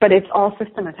 but it's all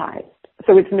systematized.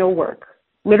 So it's no work.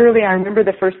 Literally, I remember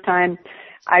the first time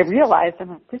I realized, I'm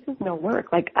like, this is no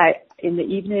work. Like in the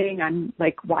evening, I'm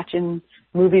like watching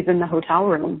movies in the hotel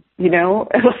room, like,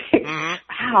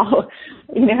 wow,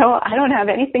 I don't have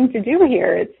anything to do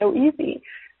here. It's so easy.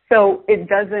 So it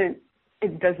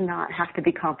does not have to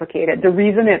be complicated. The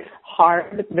reason it's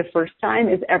hard the first time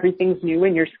is everything's new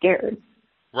and you're scared.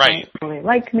 Right. Will they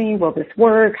like me? Will this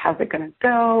work? How's it going to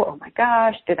go? Oh my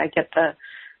gosh, did I get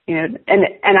and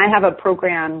I have a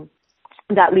program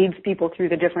that leads people through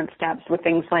the different steps with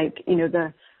things like,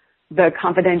 the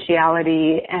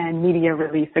confidentiality and media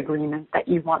release agreement that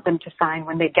you want them to sign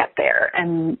when they get there,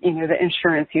 and, the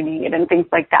insurance you need and things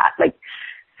like that. Like,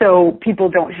 so people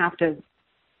don't have to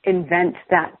invent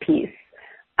that piece.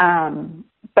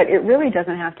 But it really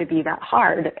doesn't have to be that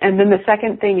hard. And then the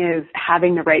second thing is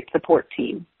having the right support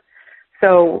team.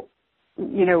 So,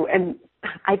 and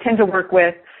I tend to work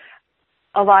with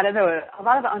a lot of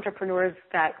the entrepreneurs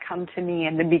that come to me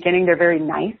in the beginning. They're very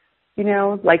nice,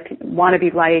 like want to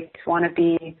be liked, want to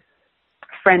be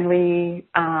friendly.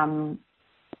 And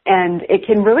it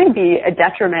can really be a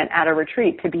detriment at a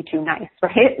retreat to be too nice,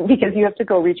 right? Because you have to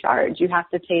go recharge. You have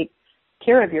to take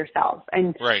care of yourself.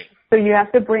 And so you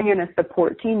have to bring in a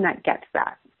support team that gets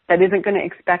that isn't going to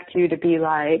expect you to be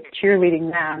like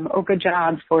cheerleading them. Oh, good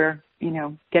job for,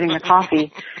 getting the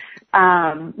coffee.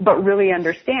 But really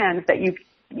understands that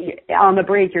on the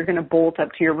break, you're going to bolt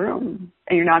up to your room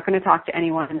and you're not going to talk to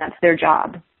anyone, and that's their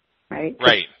job, right?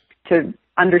 Right. To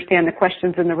understand the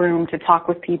questions in the room, to talk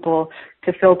with people,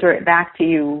 to filter it back to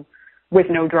you with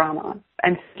no drama.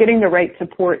 And getting the right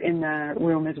support in the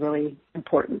room is really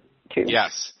important too.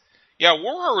 Yes. Yeah,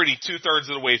 we're already 2/3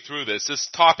 of the way through this. This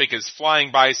topic is flying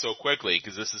by so quickly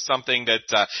because this is something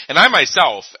that, and I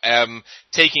myself am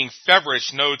taking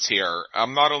feverish notes here.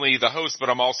 I'm not only the host, but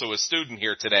I'm also a student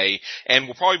here today, and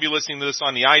we'll probably be listening to this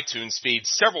on the iTunes feed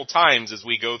several times as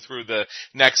we go through the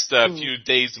next few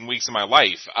days and weeks of my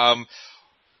life.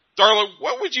 Darla,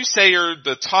 what would you say are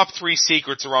the top 3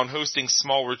 secrets around hosting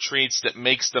small retreats that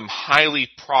makes them highly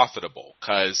profitable?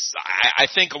 Because I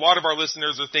think a lot of our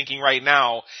listeners are thinking right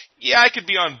now, yeah, I could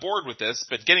be on board with this,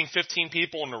 but getting 15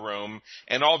 people in the room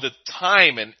and all the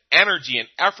time and energy and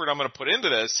effort I'm going to put into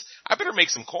this, I better make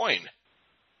some coin.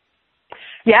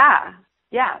 Yeah.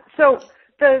 So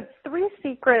the 3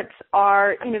 secrets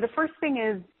are, the first thing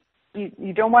is,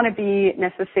 you don't want to be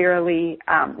necessarily,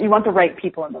 you want the right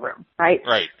people in the room, right?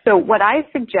 Right. So what I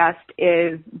suggest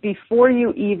is before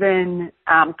you even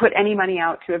put any money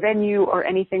out to a venue or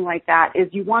anything like that is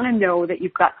you want to know that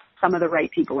you've got some of the right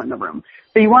people in the room.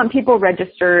 So you want people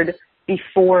registered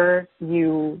before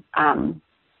you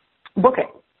book it,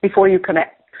 before you commit.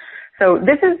 So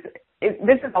this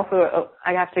is also,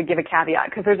 I have to give a caveat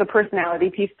because there's a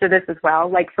personality piece to this as well.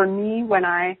 Like for me, when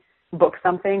I book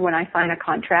something, when I sign a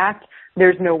contract,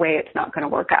 there's no way it's not going to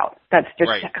work out. That's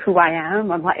just who I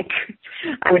am. I'm like,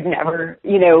 I would never,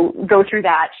 go through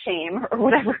that shame or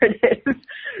whatever it is.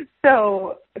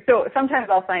 So sometimes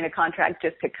I'll sign a contract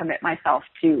just to commit myself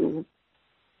to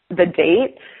the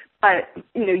date. But,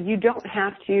 you don't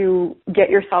have to get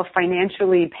yourself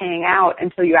financially paying out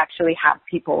until you actually have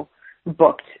people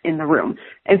booked in the room.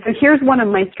 And so here's one of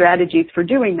my strategies for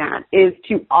doing that is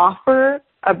to offer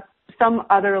some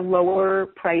other lower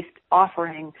priced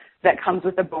offering that comes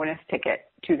with a bonus ticket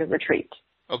to the retreat.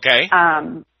 Okay.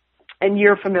 And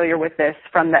you're familiar with this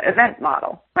from the event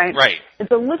model, right? Right.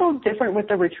 It's a little different with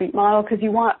the retreat model because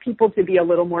you want people to be a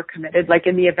little more committed. Like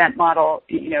in the event model,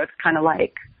 it's kind of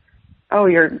like, oh,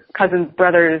 your cousin's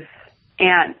brother's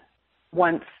aunt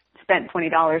once spent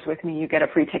 $20 with me, you get a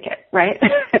free ticket, right?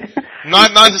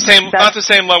 Not the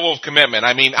same level of commitment.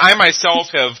 I mean, I myself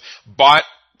have bought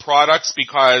products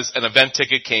because an event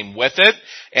ticket came with it,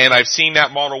 and I've seen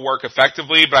that model work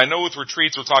effectively, but I know with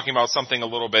retreats we're talking about something a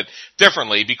little bit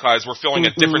differently because we're filling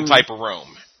a different type of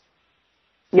room.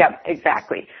 Yep,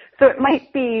 exactly. So it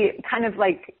might be kind of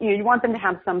like, you want them to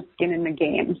have some skin in the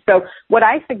game. So what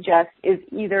I suggest is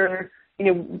either,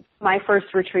 my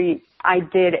first retreat, I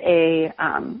did a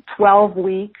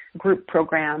 12-week group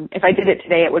program. If I did it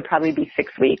today, it would probably be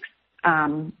 6 weeks,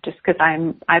 just because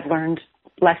I've learned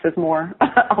less is more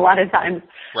a lot of times.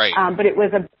 Right. But it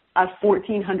was a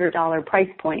 $1,400 price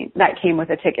point that came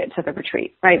with a ticket to the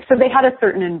retreat, right? So they had a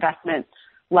certain investment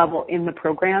level in the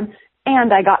program,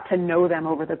 and I got to know them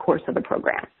over the course of the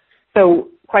program. So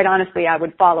quite honestly, I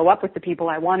would follow up with the people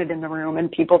I wanted in the room,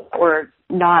 and people that were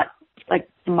not like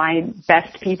my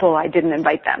best people, I didn't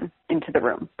invite them into the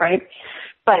room, right?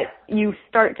 but you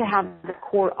start to have the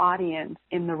core audience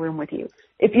in the room with you.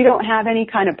 If you don't have any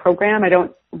kind of program, I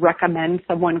don't recommend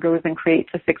someone goes and creates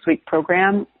a 6-week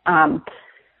program.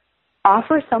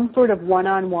 Offer some sort of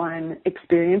one-on-one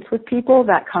experience with people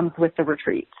that comes with the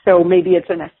retreat. So maybe it's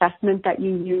an assessment that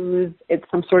you use. It's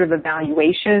some sort of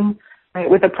evaluation, right,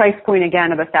 with a price point,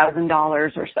 again, of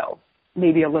 $1,000 or so,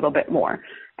 maybe a little bit more.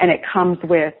 And it comes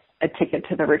with a ticket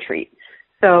to the retreat.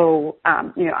 So,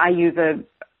 I use an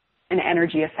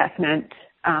energy assessment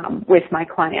with my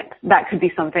client. That could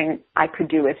be something I could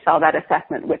do, is sell that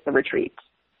assessment with the retreat,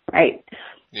 right?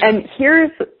 Yeah. And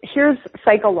here's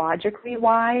psychologically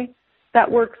why that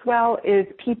works well is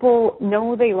people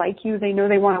know they like you, they know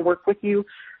they want to work with you,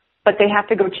 but they have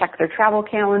to go check their travel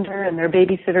calendar and their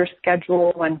babysitter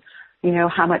schedule and,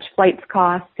 how much flights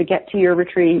cost to get to your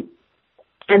retreat.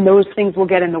 And those things will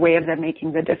get in the way of them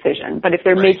making the decision. But if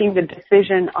they're making the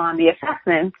decision on the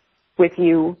assessment with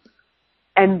you,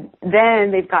 and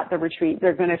then they've got the retreat,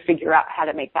 they're going to figure out how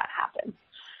to make that happen.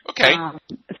 Okay.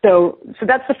 So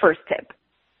that's the first tip.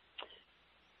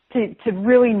 To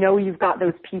really know you've got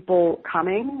those people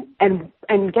coming and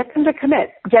get them to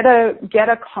commit. Get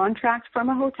a contract from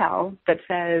a hotel that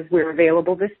says we're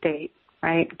available this date,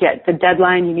 right? Get the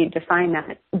deadline, you need to sign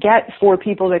that. Get 4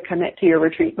 people to commit to your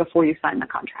retreat before you sign the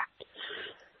contract.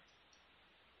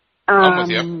 I'm with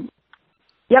you.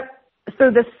 Yep.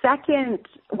 So the second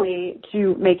way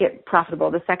to make it profitable,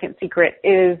 the second secret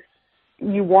is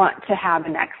you want to have a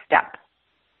next step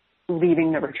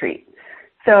leaving the retreat.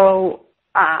 So,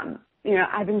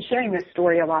 I've been sharing this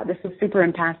story a lot. This was super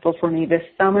impactful for me. This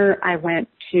summer, I went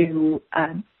to a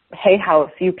Hay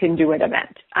House You Can Do It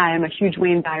event. I am a huge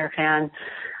Wayne Dyer fan,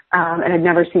 and I'd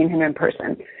never seen him in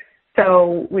person.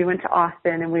 So we went to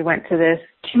Austin and we went to this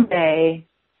 2-day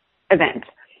event.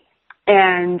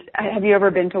 And have you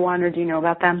ever been to one, or do you know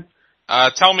about them?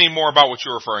 Tell me more about what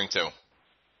you're referring to.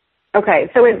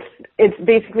 Okay, so it's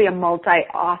basically a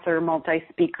multi-author,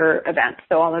 multi-speaker event.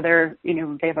 So all of their,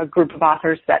 they have a group of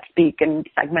authors that speak in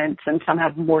segments, and some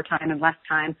have more time and less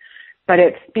time. But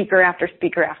it's speaker after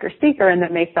speaker after speaker, and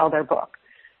then they sell their book.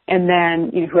 And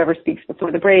then, whoever speaks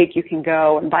before the break, you can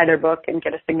go and buy their book and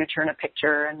get a signature and a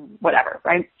picture and whatever,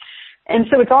 right? And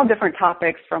so it's all different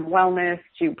topics, from wellness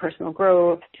to personal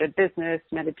growth to business,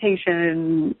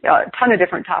 meditation, a ton of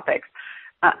different topics.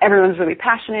 Everyone's really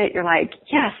passionate. You're like,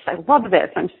 yes, I love this.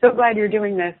 I'm so glad you're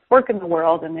doing this work in the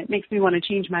world, and it makes me want to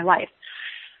change my life.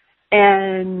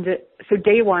 And so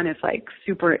day 1 is like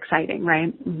super exciting,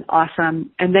 right?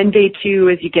 Awesome. And then day 2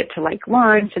 is you get to like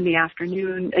lunch in the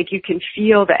afternoon. Like, you can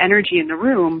feel the energy in the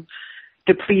room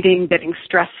depleting, getting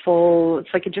stressful. It's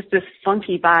like just this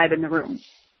funky vibe in the room.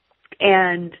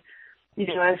 And,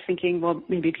 I was thinking, well,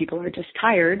 maybe people are just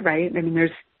tired, right? I mean, there's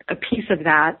a piece of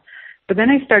that. But then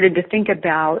I started to think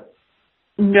about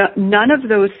none of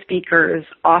those speakers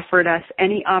offered us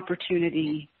any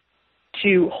opportunity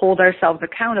to hold ourselves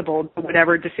accountable to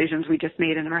whatever decisions we just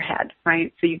made in our head,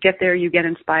 right? So you get there, you get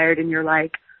inspired, and you're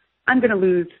like, I'm going to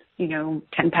lose,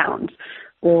 10 pounds,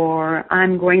 or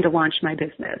I'm going to launch my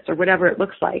business, or whatever it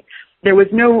looks like. There was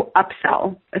no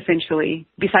upsell, essentially,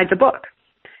 besides a book.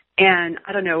 And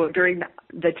I don't know, during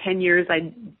the 10 years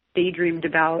I daydreamed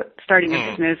about starting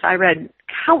a business, I read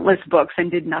countless books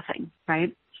and did nothing,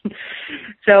 right?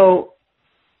 So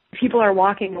people are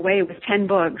walking away with 10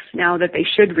 books now that they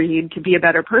should read to be a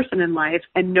better person in life,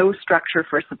 and no structure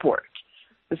for support.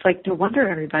 It's like, no wonder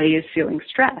everybody is feeling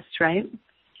stressed, right?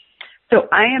 So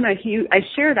I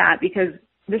share that because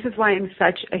this is why I'm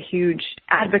such a huge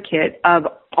advocate of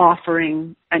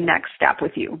offering a next step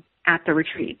with you at the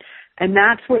retreat. And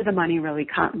that's where the money really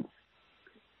comes,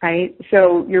 right?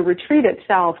 So your retreat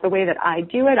itself, the way that I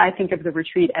do it, I think of the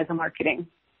retreat as a marketing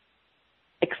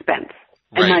expense.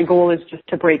 Right. And my goal is just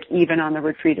to break even on the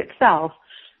retreat itself,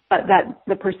 but that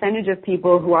the percentage of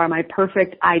people who are my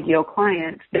perfect ideal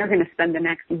clients, they're going to spend the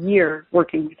next year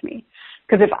working with me.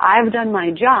 Because if I've done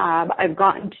my job, I've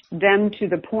gotten them to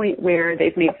the point where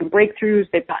they've made some breakthroughs,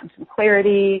 they've gotten some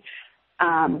clarity,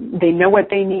 they know what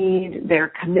they need,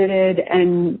 they're committed,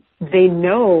 and they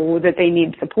know that they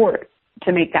need support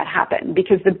to make that happen.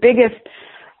 Because the biggest,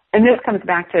 and this comes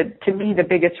back to me, the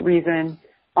biggest reason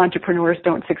entrepreneurs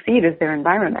don't succeed is their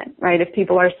environment, right? If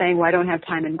people are saying, well, I don't have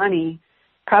time and money,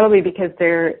 probably because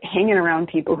they're hanging around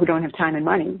people who don't have time and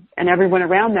money, and everyone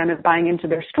around them is buying into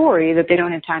their story that they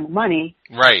don't have time and money.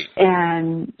 Right.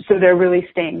 And so they're really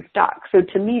staying stuck. So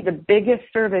to me, the biggest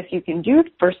service you can do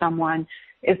for someone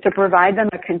is to provide them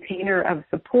a container of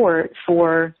support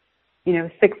for,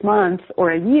 6 months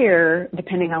or a year,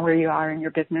 depending on where you are in your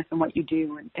business and what you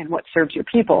do and what serves your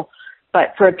people,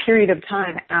 but for a period of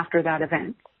time after that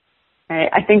event, Right?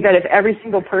 I think that if every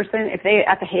single person, if they,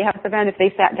 at the Hay House event, if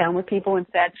they sat down with people and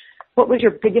said, what was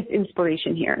your biggest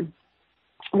inspiration here?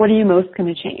 What are you most going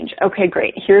to change? Okay,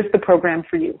 great. Here's the program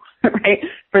for you, right?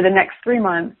 For the next 3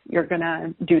 months, you're going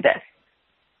to do this.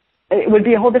 It would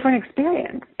be a whole different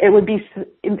experience. It would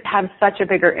have such a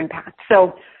bigger impact.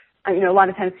 So, a lot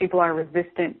of times people are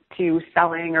resistant to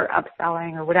selling or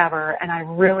upselling or whatever, and I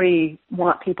really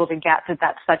want people to get that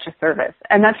that's such a service.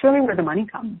 And that's really where the money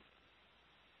comes.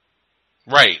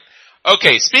 Right.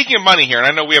 Okay, speaking of money here, and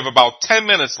I know we have about 10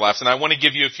 minutes left, and I want to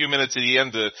give you a few minutes at the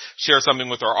end to share something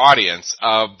with our audience,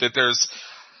 that there's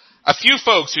a few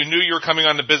folks who knew you were coming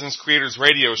on the Business Creators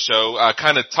Radio Show,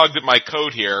 kind of tugged at my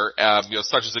coat here,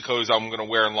 such as the coat I'm going to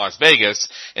wear in Las Vegas,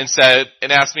 and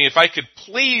asked me if I could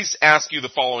please ask you the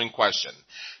following question.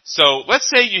 So let's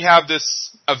say you have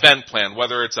this event plan,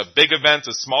 whether it's a big event,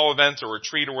 a small event, a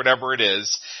retreat, or whatever it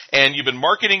is, and you've been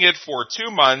marketing it for 2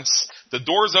 months, the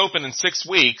doors open in 6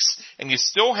 weeks, and you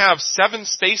still have 7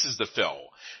 spaces to fill.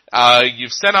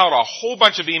 You've sent out a whole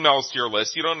bunch of emails to your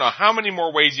list. You don't know how many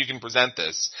more ways you can present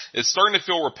this. It's starting to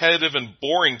feel repetitive and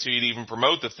boring to you to even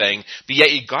promote the thing, but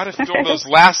yet you got to fill those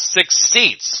last 6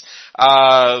 seats.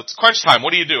 It's crunch time.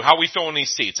 What do you do? How are we filling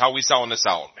these seats? How are we selling this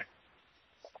out?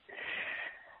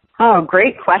 Oh,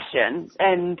 great question.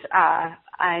 And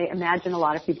I imagine a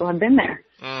lot of people have been there.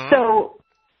 Mm-hmm. So,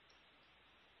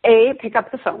 pick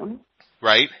up the phone.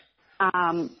 Right.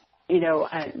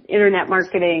 Internet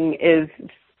marketing is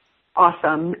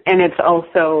awesome, and it's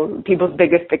also people's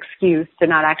biggest excuse to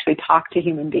not actually talk to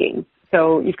human beings.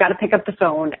 So you've got to pick up the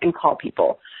phone and call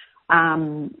people.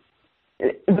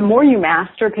 The more you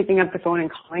master picking up the phone and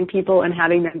calling people and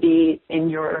having them be in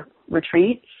your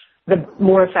retreat, the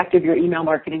more effective your email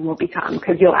marketing will become,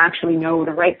 because you'll actually know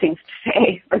the right things to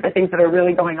say or the things that are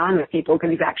really going on with people because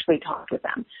you've actually talked with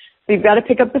them. So you've got to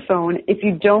pick up the phone. If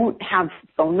you don't have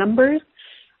phone numbers,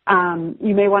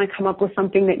 you may want to come up with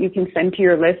something that you can send to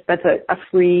your list that's a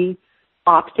free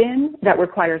opt-in that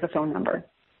requires a phone number,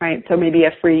 right? So maybe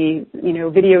a free,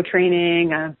 video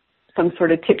training, some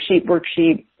sort of tip sheet,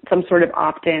 worksheet, some sort of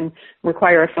opt-in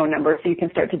require a phone number so you can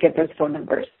start to get those phone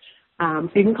numbers. So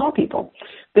you can call people.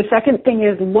 The second thing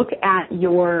is look at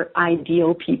your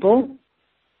ideal people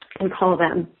and call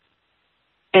them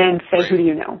and say, who do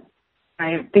you know?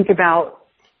 Right? Think about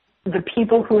the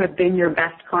people who have been your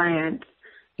best clients.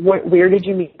 Where did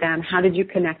you meet them? How did you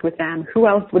connect with them? Who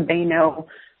else would they know?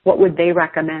 What would they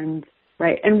recommend?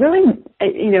 Right? And really,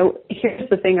 here's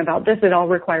the thing about this. It all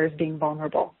requires being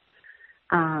vulnerable.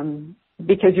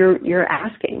 Because you're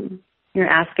asking. You're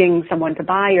asking someone to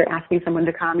buy, you're asking someone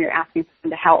to come, you're asking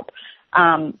someone to help.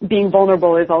 Being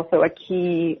vulnerable is also a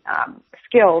key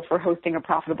skill for hosting a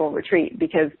profitable retreat,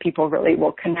 because people really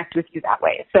will connect with you that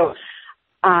way. So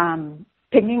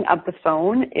picking up the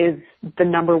phone is the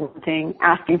number one thing,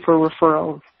 asking for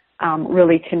referrals,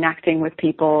 really connecting with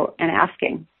people and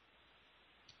asking.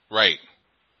 Right.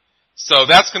 So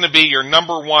that's going to be your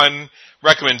number one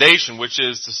recommendation, which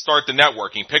is to start the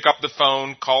networking. Pick up the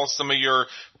phone, call some of your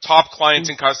top clients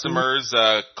and customers,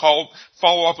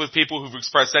 follow up with people who've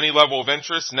expressed any level of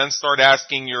interest, and then start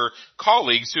asking your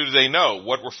colleagues, who do they know?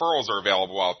 What referrals are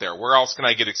available out there? Where else can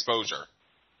I get exposure?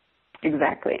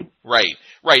 Exactly. Right.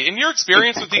 In your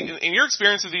experience with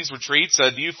these retreats,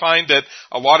 do you find that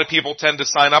a lot of people tend to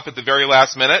sign up at the very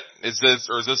last minute? Is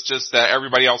this just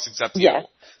everybody else except you? Yes.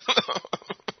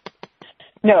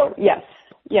 No, yes,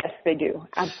 they do.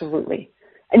 Absolutely.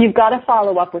 And you've got to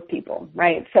follow up with people,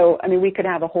 right? So, we could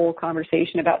have a whole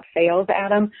conversation about sales,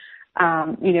 Adam.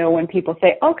 When people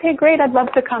say, okay, great, I'd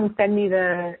love to come, send me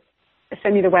the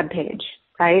webpage,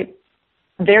 right?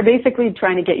 They're basically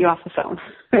trying to get you off the phone.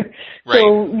 Right.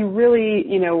 So you really,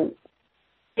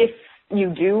 if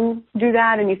you do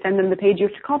that and you send them the page, you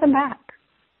have to call them back.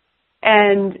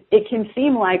 And it can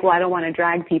seem like, well, I don't want to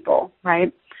drag people,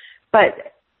 right?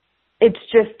 But it's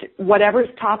just whatever's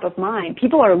top of mind.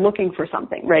 People are looking for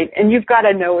something, right? And you've got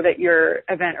to know that your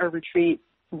event or retreat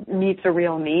meets a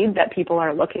real need that people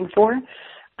are looking for,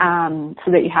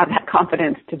 so that you have that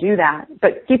confidence to do that.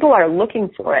 But people are looking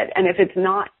for it. And if it's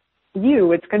not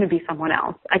you, it's going to be someone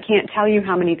else. I can't tell you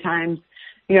how many times,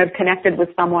 I've connected with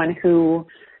someone who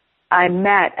I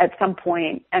met at some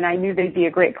point and I knew they'd be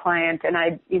a great client, and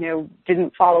I,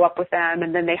 didn't follow up with them,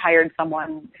 and then they hired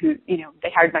someone who, they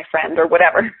hired my friend or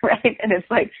whatever, right? And it's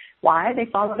like, why? They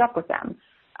followed up with them.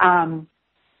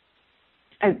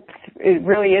 It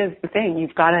really is the thing.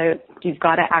 You've got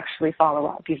to actually follow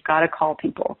up. You've got to call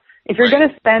people. If you're going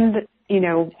to spend,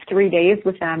 3 days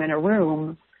with them in a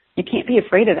room, you can't be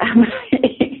afraid of them.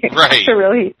 You have to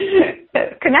really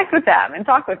connect with them and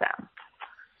talk with them.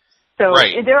 So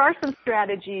right. there are some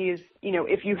strategies,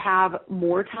 if you have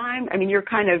more time. I mean, you're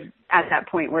kind of at that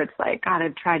point where it's like, God,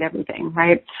 I've tried everything,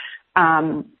 right?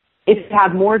 If you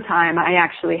have more time, I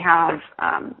actually have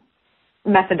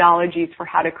methodologies for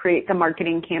how to create the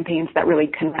marketing campaigns that really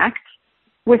connect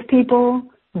with people,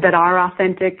 that are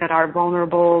authentic, that are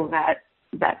vulnerable,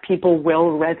 that people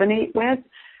will resonate with.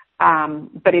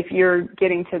 But if you're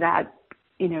getting to that,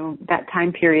 that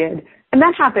time period, and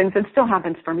that happens, it still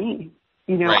happens for me.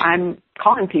 Right. I'm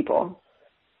calling people.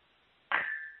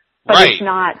 But right. it's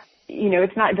not,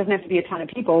 it doesn't have to be a ton of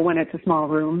people when it's a small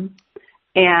room.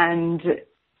 And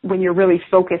when you're really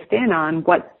focused in on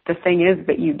what the thing is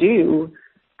that you do,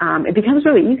 it becomes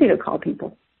really easy to call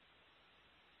people.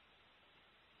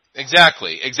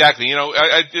 Exactly.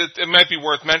 It might be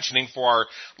worth mentioning for our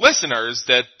listeners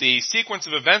that the sequence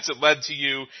of events that led to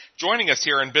you joining us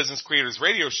here on Business Creators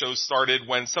Radio Show started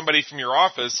when somebody from your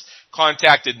office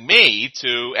contacted me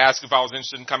to ask if I was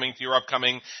interested in coming to your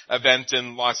upcoming event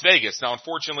in Las Vegas. Now,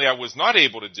 unfortunately, I was not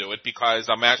able to do it because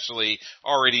I'm actually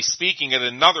already speaking at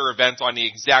another event on the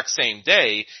exact same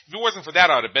day. If it wasn't for that,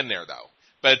 I would have been there, though.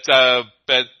 But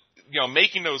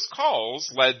making those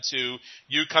calls led to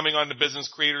you coming on the Business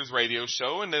Creators Radio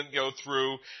Show, and then,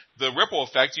 through the ripple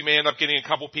effect, you may end up getting a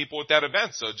couple people at that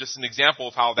event. So just an example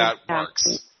of how that works.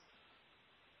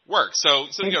 So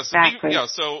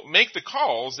make the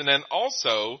calls, and then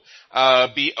also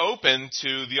be open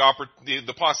to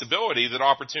the possibility that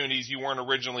opportunities you weren't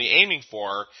originally aiming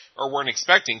for or weren't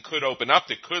expecting could open up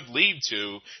that could lead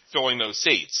to filling those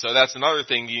seats. So that's another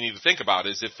thing you need to think about,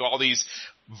 is if all these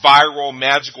viral,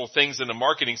 magical things in the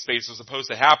marketing space are supposed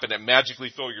to happen that magically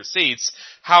fill your seats,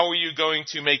 how are you going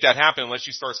to make that happen unless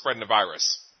you start spreading the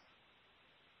virus?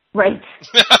 Right.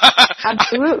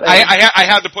 Absolutely. I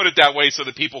had to put it that way so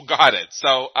that people got it.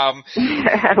 So, I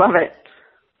love it.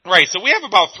 Right. So we have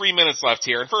about 3 minutes left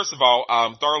here. And first of all,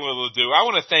 Darla Ledoux, I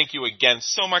want to thank you again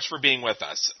so much for being with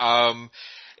us.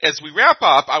 As we wrap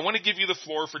up, I want to give you the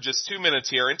floor for just 2 minutes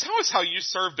here and tell us how you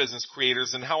serve business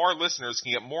creators and how our listeners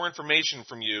can get more information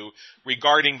from you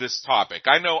regarding this topic.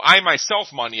 I know I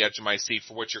myself am on the edge of my seat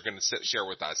for what you're going to share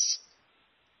with us.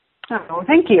 Oh,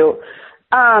 thank you.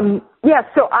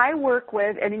 So I work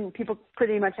with, people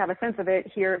pretty much have a sense of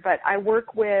it here, but I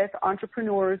work with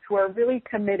entrepreneurs who are really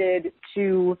committed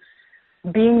to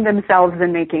being themselves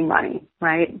and making money,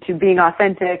 right? To being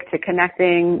authentic, to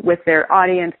connecting with their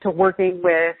audience, to working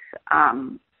with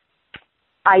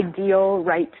ideal,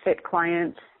 right fit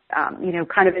clients,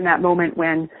 kind of in that moment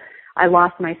when I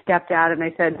lost my stepdad and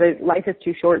I said that life is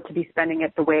too short to be spending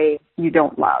it the way you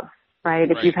don't love, right?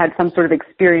 If you've had some sort of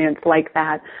experience like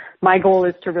that, my goal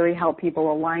is to really help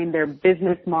people align their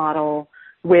business model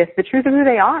with the truth of who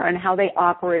they are and how they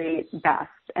operate best.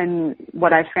 And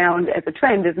what I found as a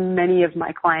trend is many of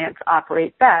my clients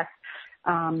operate best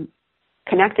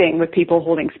connecting with people,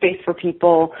 holding space for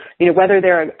people, whether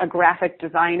they're a graphic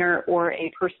designer or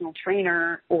a personal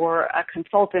trainer or a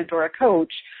consultant or a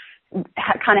coach,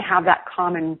 kind of have that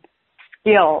common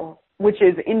skill, which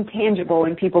is intangible,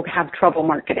 and people have trouble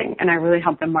marketing. And I really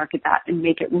help them market that and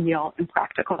make it real and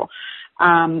practical.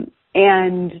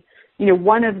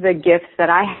 One of the gifts that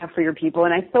I have for your people,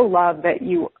 and I so love that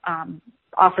you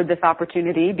offered this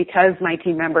opportunity because my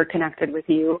team member connected with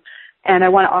you, and I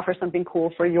want to offer something cool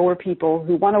for your people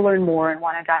who want to learn more and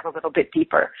want to dive a little bit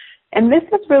deeper. And this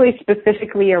is really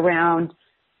specifically around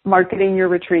marketing your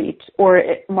retreat or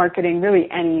marketing really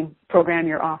any program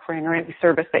you're offering or any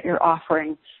service that you're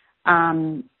offering.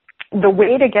 The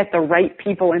way to get the right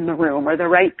people in the room or the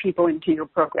right people into your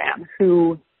program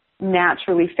who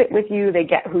naturally fit with you, they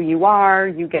get who you are,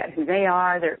 you get who they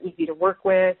are, they're easy to work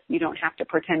with, you don't have to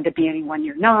pretend to be anyone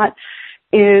you're not,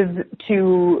 is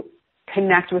to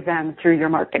connect with them through your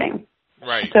marketing.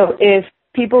 Right. So if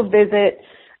people visit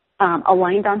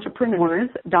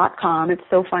AlignedEntrepreneurs.com, it's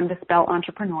so fun to spell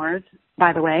entrepreneurs,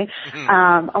 by the way,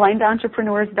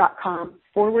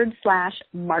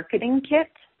 AlignedEntrepreneurs.com/marketing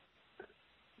kit.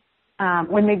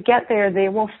 When they get there, they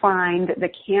will find the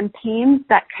campaigns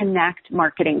that connect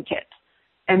marketing kit.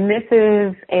 And this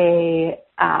is a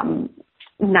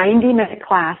 90-minute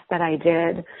class that I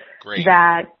did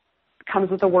that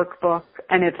comes with a workbook,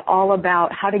 and it's all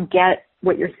about how to get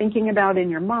what you're thinking about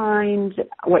in your mind,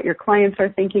 what your clients are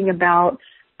thinking about,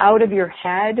 out of your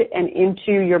head and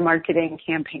into your marketing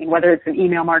campaign, whether it's an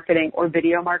email marketing or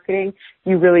video marketing.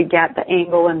 You really get the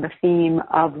angle and the theme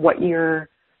of what you're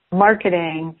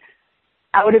marketing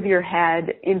out of your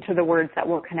head into the words that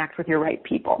will connect with your right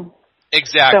people.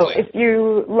 Exactly. So if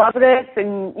you love this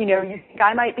and, you think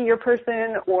I might be your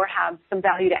person or have some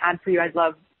value to add for you, I'd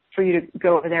love for you to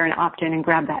go over there and opt in and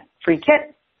grab that free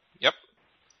kit. Yep.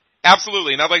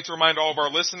 Absolutely. And I'd like to remind all of our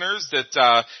listeners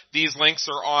that these links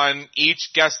are on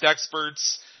each guest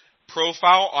expert's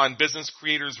profile on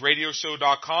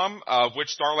businesscreatorsradioshow.com, of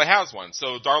which Darla has one.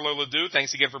 So, Darla Ledoux,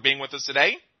 thanks again for being with us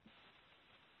today.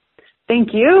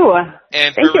 Thank you.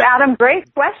 And thank you, Adam.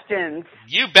 Great questions.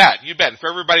 You bet. You bet. And for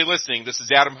everybody listening, this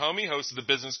is Adam Homey, host of the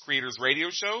Business Creators Radio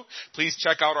Show. Please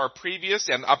check out our previous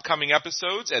and upcoming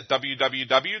episodes at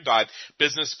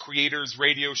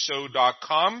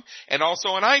www.businesscreatorsradioshow.com and also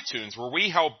on iTunes, where we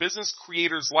help business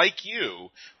creators like you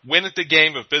win at the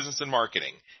game of business and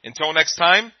marketing. Until next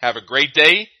time, have a great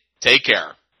day. Take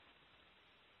care.